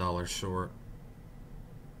 $11 short.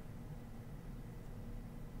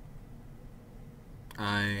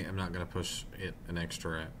 I am not going to push it an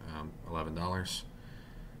extra $11.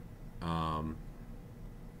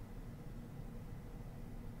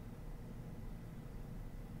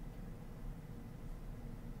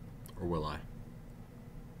 Or will I?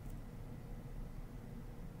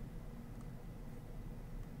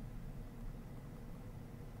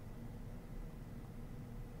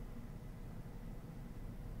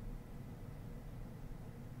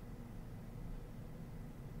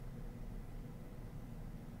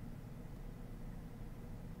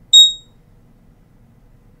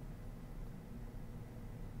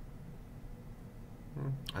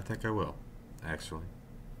 I think I will, actually.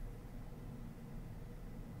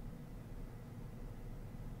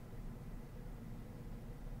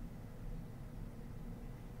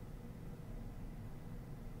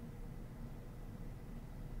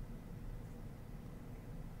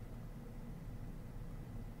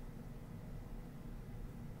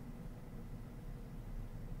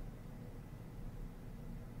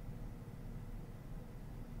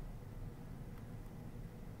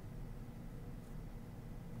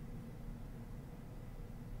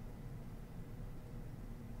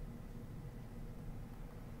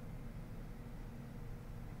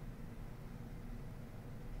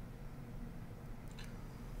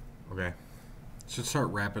 Okay. Should start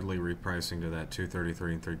rapidly repricing to that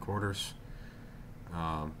 233 3/4.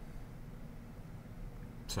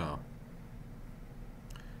 So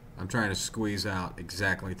I'm trying to squeeze out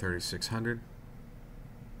exactly 3,600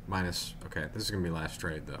 minus. Okay, this is gonna be last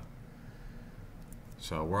trade though.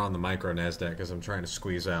 So we're on the micro NASDAQ because I'm trying to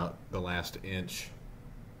squeeze out the last inch.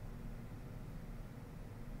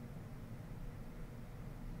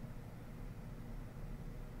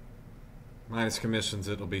 Minus commissions,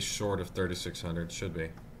 it'll be short of 3,600. Should be.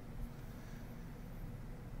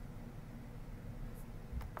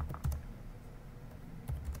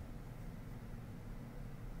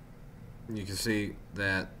 You can see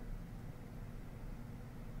that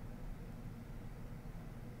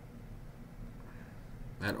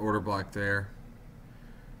order block there,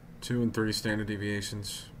 2 and 3 standard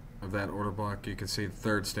deviations of that order block. You can see the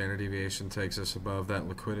third standard deviation takes us above that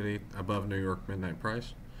liquidity, above New York midnight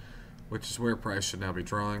price, which is where price should now be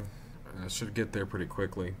drawing. Should get there pretty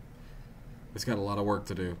quickly. It's got a lot of work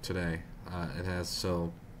to do today. It has,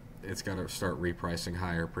 so it's got to start repricing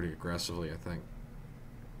higher pretty aggressively, I think.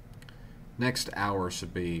 Next hour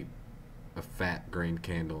should be a fat green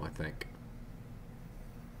candle, I think.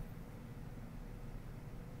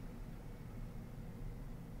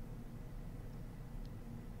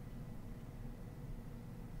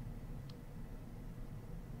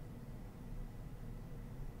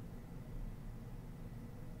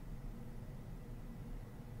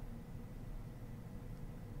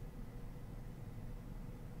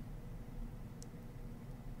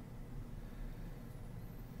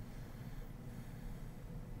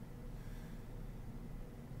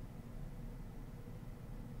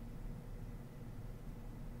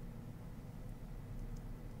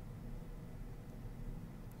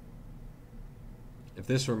 If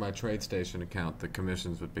this were my TradeStation account, the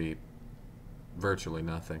commissions would be virtually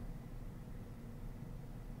nothing.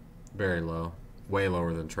 Very low. Way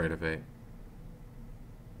lower than TradeOvate.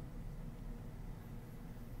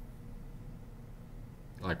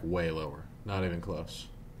 Like way lower. Not even close.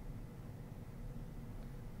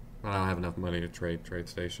 I don't have enough money to trade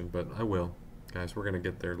TradeStation, but I will. Guys, we're going to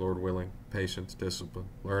get there, Lord willing. Patience, discipline,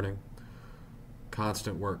 learning.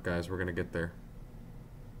 Constant work, guys. We're going to get there.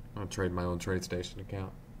 I'll trade my own TradeStation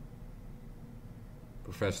account.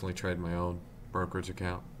 Professionally trade my own brokerage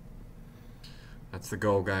account. That's the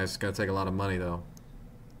goal, guys. It's going to take a lot of money, though.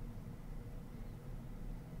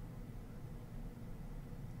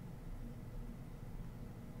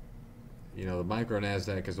 You know, the micro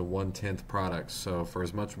NASDAQ is a 1/10 product, so for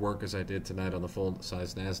as much work as I did tonight on the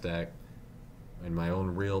full-size NASDAQ, in my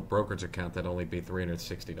own real brokerage account, that'd only be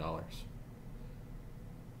 $360.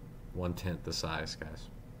 1/10 the size, guys.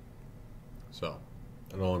 So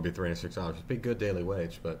it'll only be $306. It'd be a good daily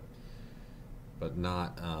wage, but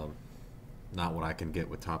not what I can get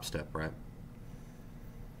with Topstep, right?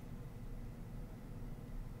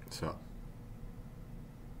 So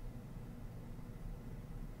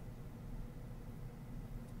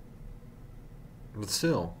but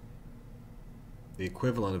still, the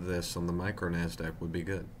equivalent of this on the micro NASDAQ would be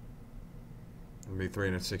good. It would be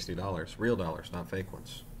 $360, real dollars, not fake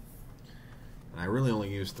ones. And I really only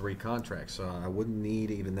use 3 contracts, so I wouldn't need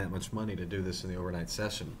even that much money to do this in the overnight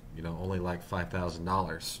session. You know, only like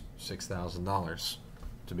 $5,000, $6,000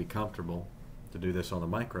 to be comfortable to do this on the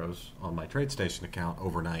micros on my TradeStation account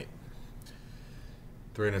overnight.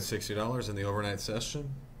 $360 in the overnight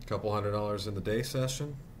session, a couple $100 in the day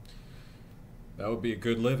session. That would be a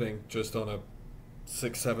good living just on a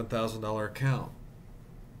 $6,000, $7,000 account.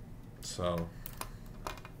 So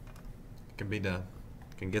it can be done.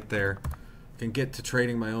 Can get there. Can get to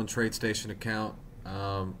trading my own TradeStation account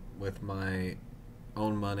with my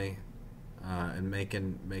own money and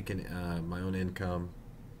making my own income,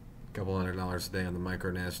 a couple $100 a day on the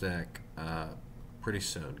micro NASDAQ pretty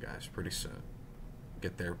soon, guys. Pretty soon.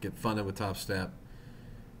 Get there. Get funded with Topstep.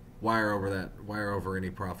 Wire over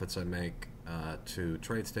any profits I make to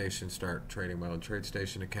TradeStation. Start trading my own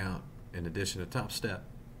TradeStation account in addition to Topstep.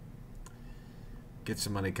 Get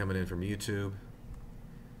some money coming in from YouTube.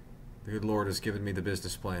 The good Lord has given me the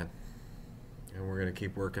business plan, and we're going to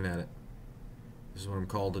keep working at it. This is what I'm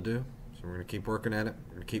called to do, so we're going to keep working at it.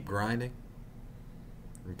 We're going to keep grinding.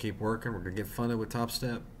 We're going to keep working. We're going to get funded with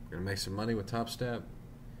Topstep. We're going to make some money with Topstep.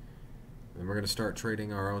 Then we're going to start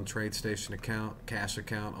trading our own TradeStation account, cash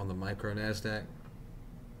account on the micro NASDAQ.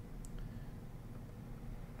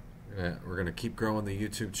 We're going to keep growing the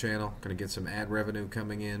YouTube channel. Going to get some ad revenue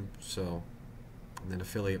coming in, and then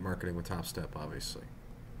affiliate marketing with Topstep, obviously.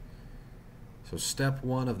 So step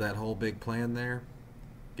 1 of that whole big plan there,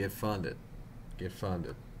 get funded. Get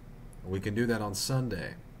funded. We can do that on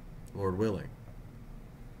Sunday, Lord willing.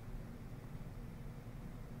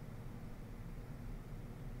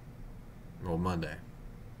 Miracle Monday.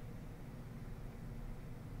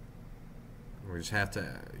 We just have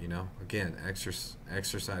to, you know, again,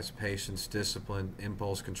 exercise patience, discipline,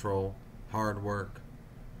 impulse control, hard work.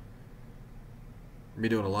 I'll be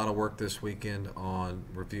doing a lot of work this weekend on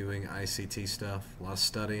reviewing ICT stuff, a lot of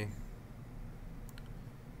studying.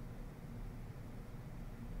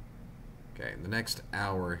 Okay, the next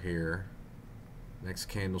hour here, next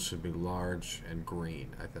candle should be large and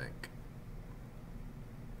green, I think.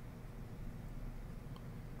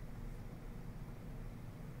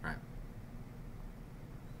 All right.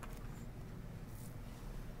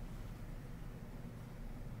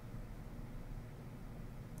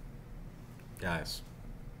 Guys,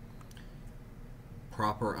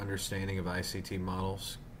 proper understanding of ICT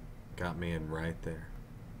models got me in right there.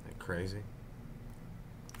 Ain't crazy?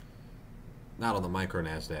 Not on the micro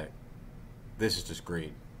NASDAQ. This is just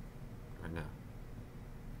greed right now.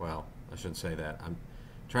 Well, I shouldn't say that. I'm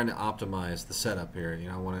trying to optimize the setup here. You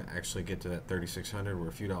know, I want to actually get to that 3,600. We're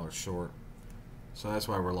a few dollars short. So that's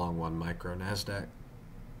why we're long one micro NASDAQ.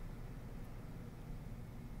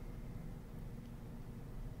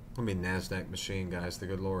 I mean, NASDAQ machine, guys. The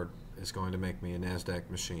good Lord is going to make me a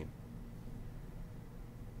NASDAQ machine.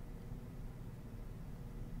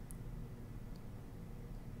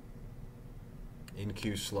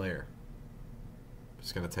 NQ Slayer.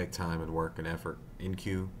 It's going to take time and work and effort.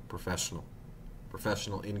 NQ Professional.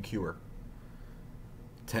 Professional NQer.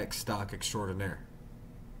 Tech Stock Extraordinaire.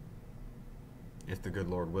 If the good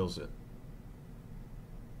Lord wills it.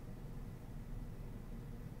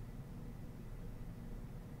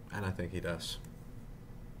 And I think he does.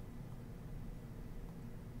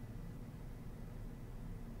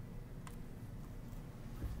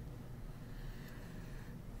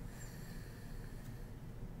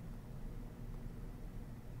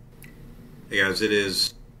 Hey guys, it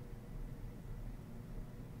is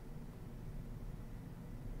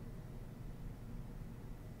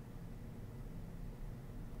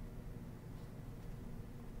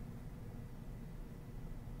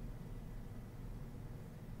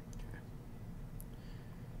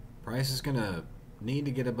price is going to need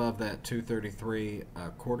to get above that 233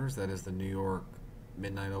 quarters. That is the New York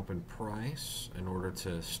midnight open price in order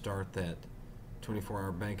to start that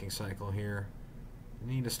 24-hour banking cycle here. You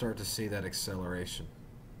need to start to see that acceleration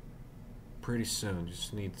pretty soon.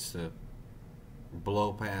 Just needs to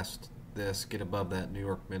blow past this, get above that New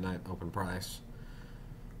York midnight open price.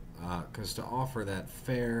 Because to offer that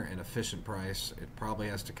fair and efficient price, it probably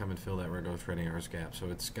has to come and fill that regular trading hours gap. So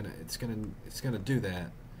it's gonna do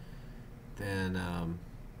that. Then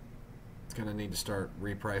it's gonna need to start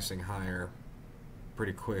repricing higher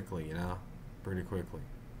pretty quickly. You know, pretty quickly.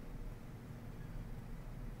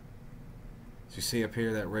 So you see up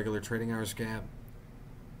here that regular trading hours gap,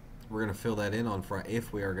 we're going to fill that in on Friday.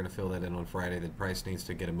 If we are going to fill that in on Friday, the price needs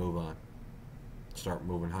to get a move on. Start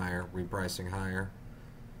moving higher, repricing higher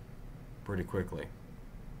pretty quickly.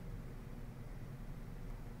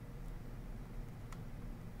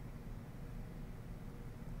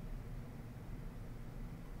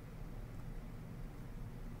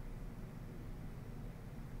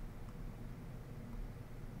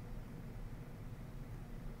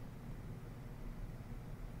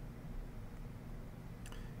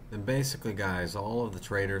 And basically, guys, all of the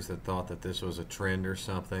traders that thought that this was a trend or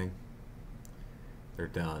something, they're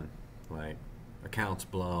done. Like, accounts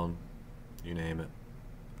blown, you name it.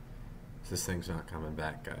 This thing's not coming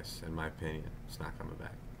back, guys, in my opinion. It's not coming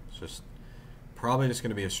back. It's just probably just going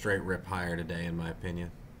to be a straight rip higher today, in my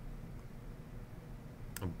opinion.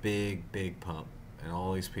 A big, big pump. And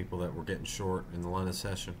all these people that were getting short in the London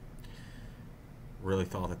session really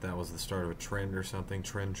thought that that was the start of a trend or something,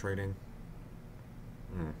 trend trading.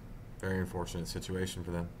 Very unfortunate situation for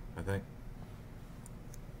them, I think.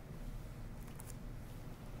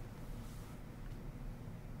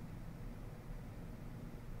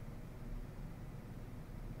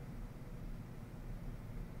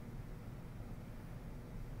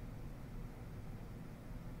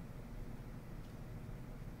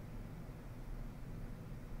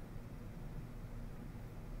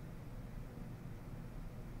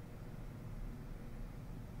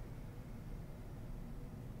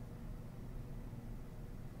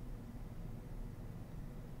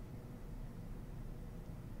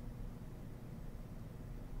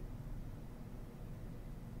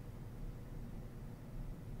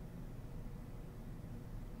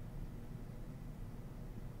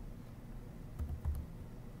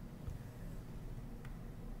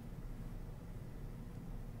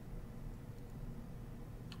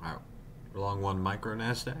 All right, long one micro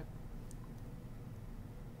NASDAQ.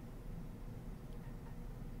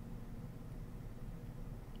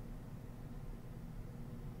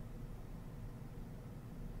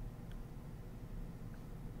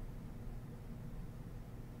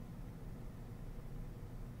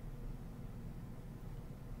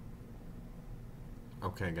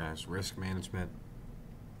 Okay, guys, risk management.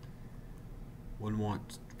 Wouldn't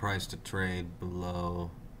want price to trade below.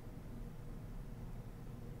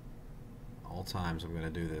 All times I'm going to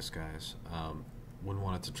do this, guys. Wouldn't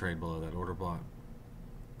want it to trade below that order block.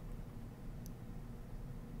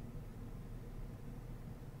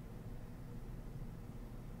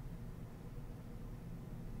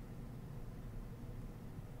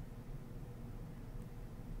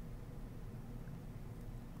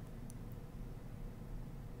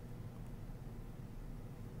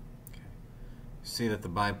 See that the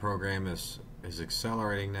buy program is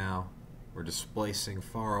accelerating now. We're displacing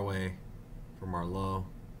far away from our low.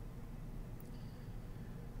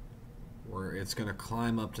 Where it's going to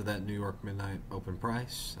climb up to that New York midnight open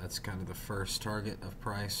price. That's kind of the first target of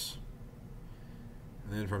price.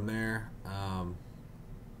 And then from there,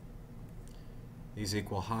 these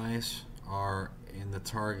equal highs are in the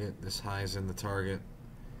target. This high is in the target.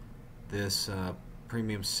 This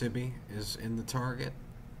premium SIBI is in the target.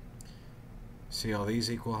 See all these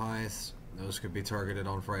equal highs? Those could be targeted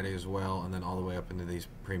on Friday as well, and then all the way up into these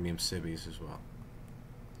premium SIBIs as well.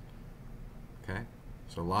 Okay,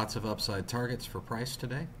 so lots of upside targets for price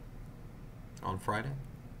today on Friday.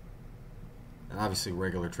 And obviously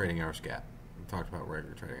regular trading hours gap. We talked about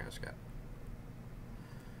regular trading hours gap.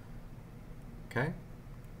 Okay.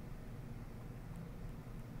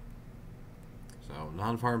 So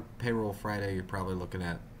non-farm payroll Friday, you're probably looking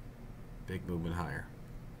at big movement higher.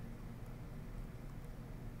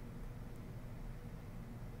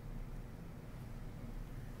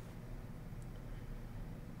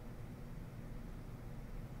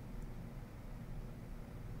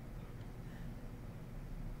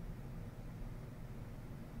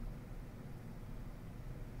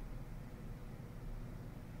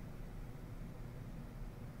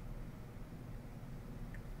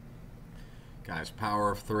 Guys,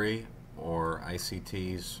 power of three, or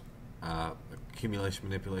ICT's accumulation,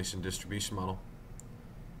 manipulation, distribution model.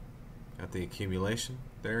 Got the accumulation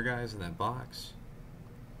there, guys, in that box.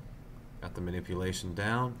 Got the manipulation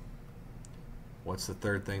down. What's the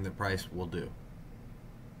third thing that price will do?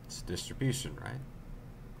 It's distribution, right?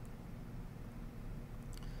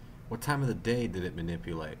 What time of the day did it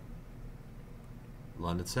manipulate?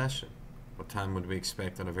 London session. What time would we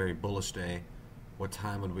expect on a very bullish day? What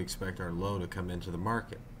time would we expect our low to come into the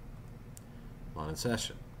market? London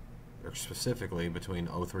session, or specifically between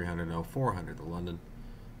 0300 and 0400, the London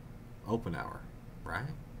open hour,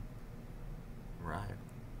 right? Right.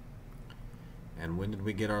 And when did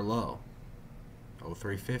we get our low?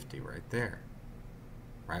 0350, right there.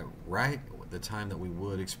 Right the time that we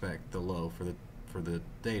would expect the low for the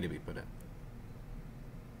day to be put in.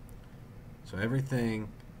 So everything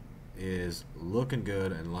is looking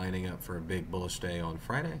good and lining up for a big bullish day on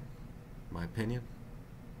Friday, in my opinion.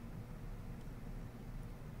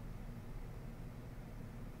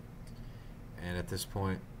 And at this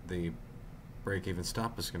point, the break-even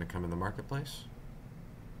stop is going to come in the marketplace.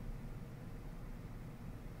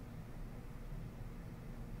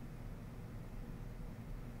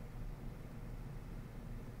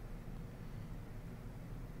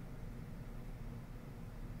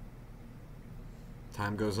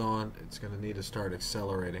 Time goes on, it's going to need to start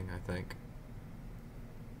accelerating, I think.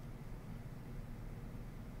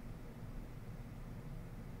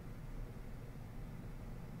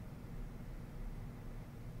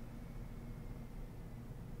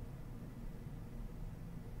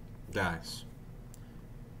 Guys,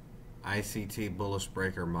 ICT bullish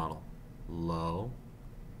breaker model. Low,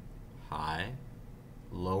 high,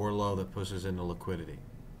 lower low that pushes into liquidity.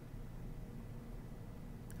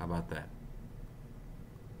 How about that?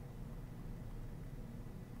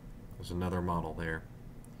 There's another model there.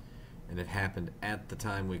 And it happened at the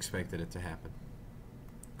time we expected it to happen.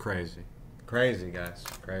 Crazy. Crazy, guys.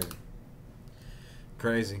 Crazy.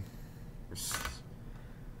 Crazy.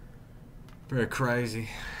 Very crazy.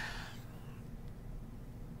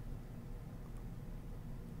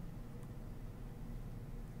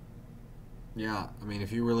 Yeah, I mean,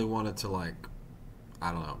 if you really wanted to, like,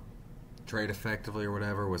 I don't know, trade effectively or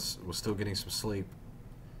whatever, was still getting some sleep,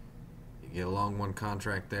 you get a long one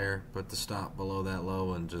contract there, put the stop below that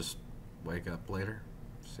low, and just wake up later.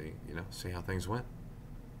 See how things went.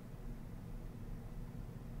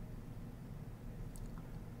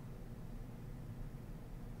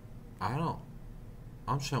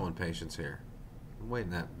 I'm showing patience here. I'm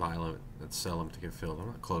waiting that buy limit, that sell limit to get filled. I'm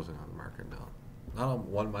not closing out the market, no. Not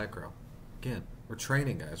on 1 micro. Again, we're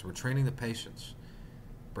training, guys. We're training the patience.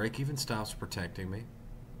 Break-even stops protecting me.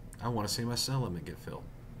 I want to see my sell limit get filled.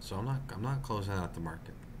 So I'm not closing out the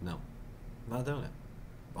market. No. I'm not doing it.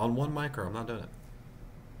 On 1 micro, I'm not doing it.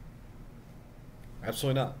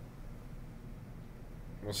 Absolutely not.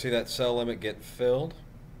 We'll see that sell limit get filled.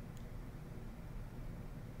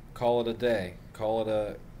 Call it a day. Call it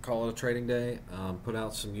a trading day. Put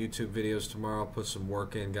out some YouTube videos tomorrow. Put some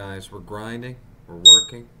work in, guys. We're grinding. We're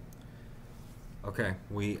working. Okay,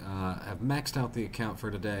 we have maxed out the account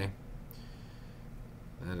for today.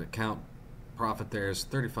 That account profit there is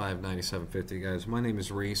 $35.97.50, guys. My name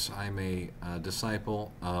is Reese. I'm a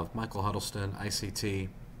disciple of Michael Huddleston, ICT,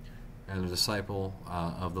 and a disciple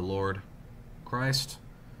of the Lord Christ.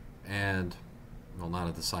 And, well, not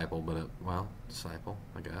a disciple, but disciple,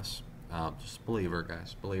 I guess. Just believer,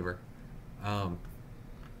 guys, believer.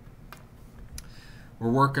 We're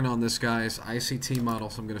working on this, guys, ICT model.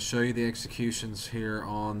 So I'm going to show you the executions here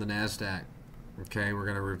on the NASDAQ. Okay, we're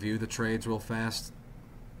going to review the trades real fast.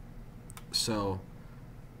 So,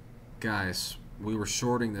 guys, we were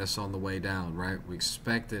shorting this on the way down, right? We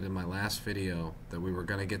expected in my last video that we were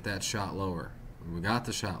going to get that shot lower. And we got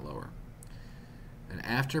the shot lower. And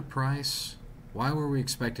after price, why were we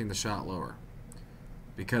expecting the shot lower?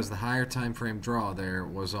 Because the higher time frame draw there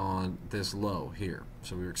was on this low here.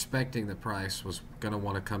 So we were expecting the price was going to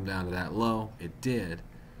want to come down to that low. It did.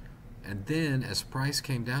 And then as price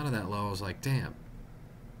came down to that low, I was like, damn,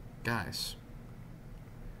 guys.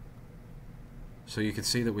 So you can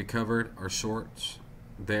see that we covered our shorts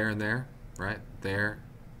there and there, right? There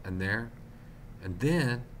and there. And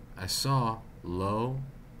then I saw low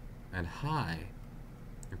and high.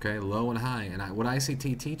 Okay, low and high. And what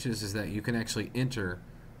ICT teaches is that you can actually enter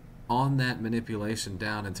on that manipulation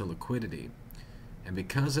down into liquidity. And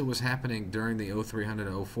because it was happening during the 0300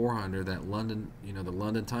 to 0400, that London, the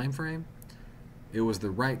London time frame, it was the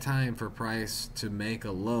right time for price to make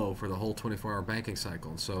a low for the whole 24-hour banking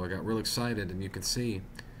cycle. And so I got real excited, and you can see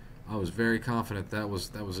I was very confident that was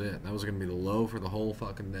it. That was going to be the low for the whole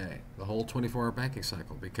fucking day, the whole 24-hour banking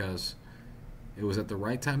cycle, because it was at the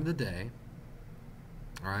right time of the day.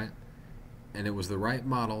 All right, and it was the right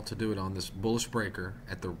model to do it on this bullish breaker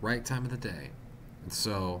at the right time of the day. And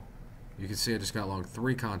so you can see I just got long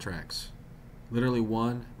 3 contracts, literally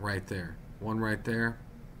one right there, one right there,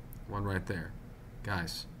 one right there.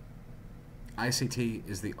 Guys, ICT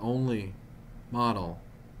is the only model.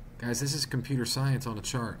 Guys, this is computer science on a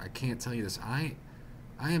chart. I can't tell you this. I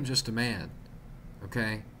am just a man,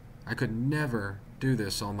 okay? I could never do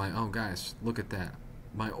this on my own. Guys, look at that.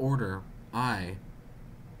 My order,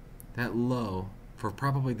 that low for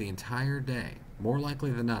probably the entire day, more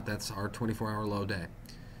likely than not, that's our 24-hour low day.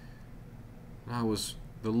 I was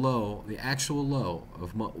the low, the actual low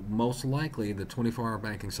of most likely the 24-hour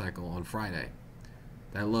banking cycle on Friday.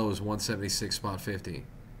 That low is 176.50,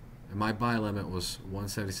 and my buy limit was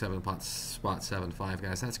 177.75.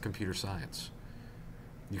 Guys, that's computer science.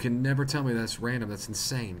 You can never tell me that's random. That's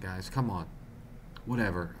insane, guys. Come on.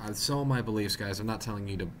 Whatever. I sell my beliefs, guys. I'm not telling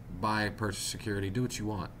you to buy, purchase security. Do what you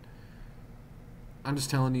want. I'm just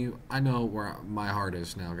telling you, I know where my heart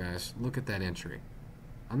is now, guys. Look at that entry.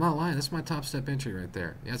 I'm not lying. That's my Topstep entry right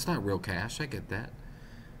there. Yeah, it's not real cash. I get that.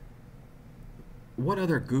 What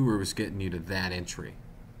other guru is getting you to that entry?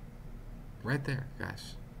 Right there,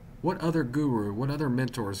 guys. What other guru, what other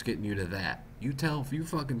mentor is getting you to that? You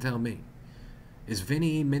fucking tell me. Is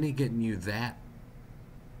Vinny Mini getting you that?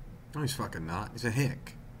 No, he's fucking not. He's a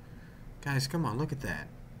hick. Guys, come on, look at that.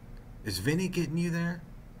 Is Vinny getting you there?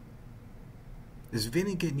 Is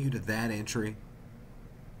Vinny getting you to that entry?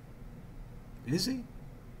 Is he?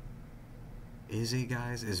 Is he,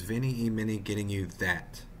 guys? Is Vinny E. Mini getting you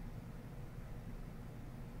that?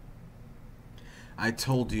 I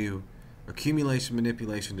told you accumulation,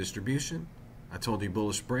 manipulation, distribution. I told you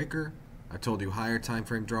bullish breaker. I told you higher time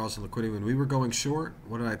frame draws and liquidity. When we were going short,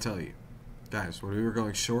 what did I tell you? Guys, when we were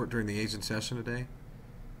going short during the Asian session today,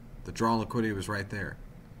 the draw on liquidity was right there.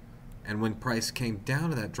 And when price came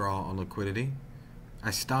down to that draw on liquidity,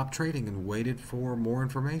 I stopped trading and waited for more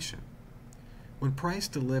information. When price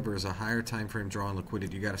delivers a higher time frame draw on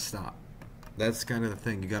liquidity, you got to stop. That's kind of the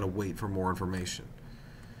thing. You got to wait for more information.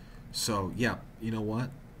 So, yeah, you know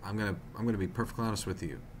what? I'm gonna be perfectly honest with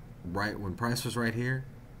you. Right when price was right here,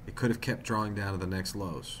 it could have kept drawing down to the next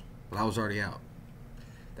lows, but I was already out.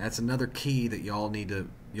 That's another key that y'all need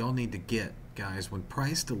to get, guys. When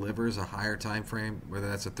price delivers a higher time frame, whether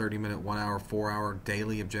that's a 30-minute, 1 hour, 4 hour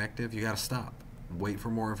daily objective, you got to stop. Wait for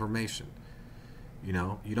more information.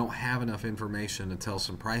 You don't have enough information until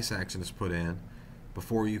some price action is put in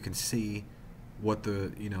before you can see what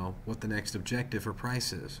the next objective for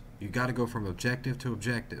price is. You got to go from objective to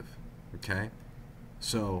objective, okay?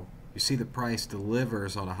 So you see the price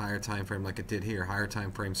delivers on a higher time frame like it did here, higher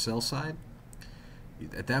time frame sell side.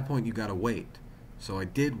 At that point, you got to wait. So I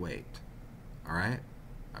did wait. All right,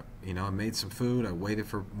 You know, I made some food. I waited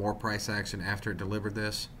for more price action after it delivered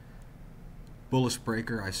this. Bullish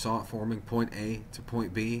breaker. I saw it forming point A to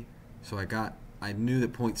point B. So I knew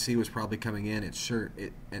that point C was probably coming in. And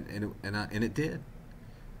it did.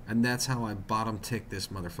 And that's how I bottom ticked this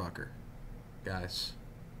motherfucker, guys.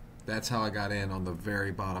 That's how I got in on the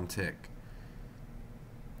very bottom tick.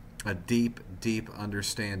 A deep, deep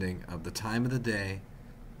understanding of the time of the day,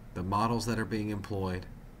 the models that are being employed.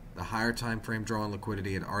 The higher time frame draw and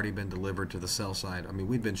liquidity had already been delivered to the sell side. I mean,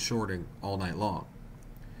 we've been shorting all night long.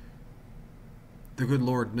 The good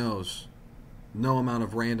Lord knows no amount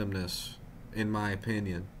of randomness, in my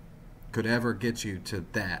opinion, could ever get you to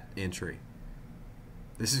that entry.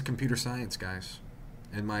 This is computer science, guys,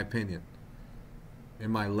 in my opinion.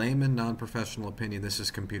 In my layman, non-professional opinion, this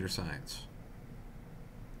is computer science.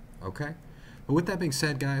 Okay? But with that being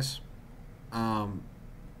said, guys,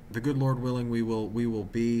 the good Lord willing, we will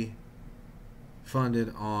be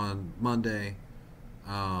funded on Monday.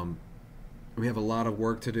 We have a lot of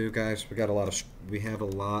work to do, guys. We have a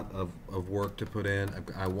lot of work to put in.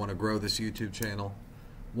 I want to grow this YouTube channel.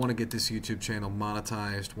 Want to get this YouTube channel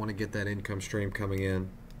monetized. Want to get that income stream coming in,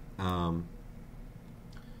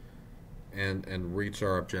 and reach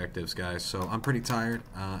our objectives, guys. So I'm pretty tired,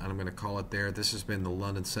 and I'm going to call it there. This has been the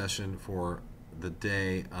London session for the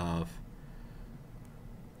day of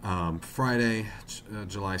Friday,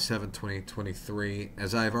 July 7th, 2023.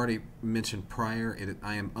 As I've already mentioned prior,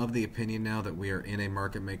 I am of the opinion now that we are in a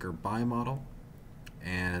market maker buy model.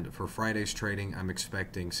 And for Friday's trading, I'm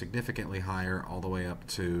expecting significantly higher, all the way up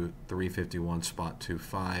to 351 spot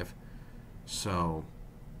 25. So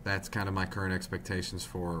that's kind of my current expectations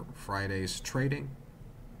for Friday's trading.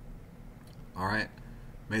 All right.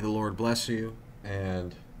 May the Lord bless you,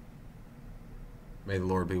 and may the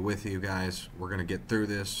Lord be with you, guys. We're going to get through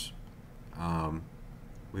this.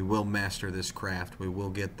 We will master this craft. We will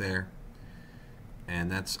get there.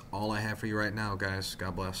 And that's all I have for you right now, guys.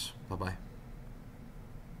 God bless. Bye-bye.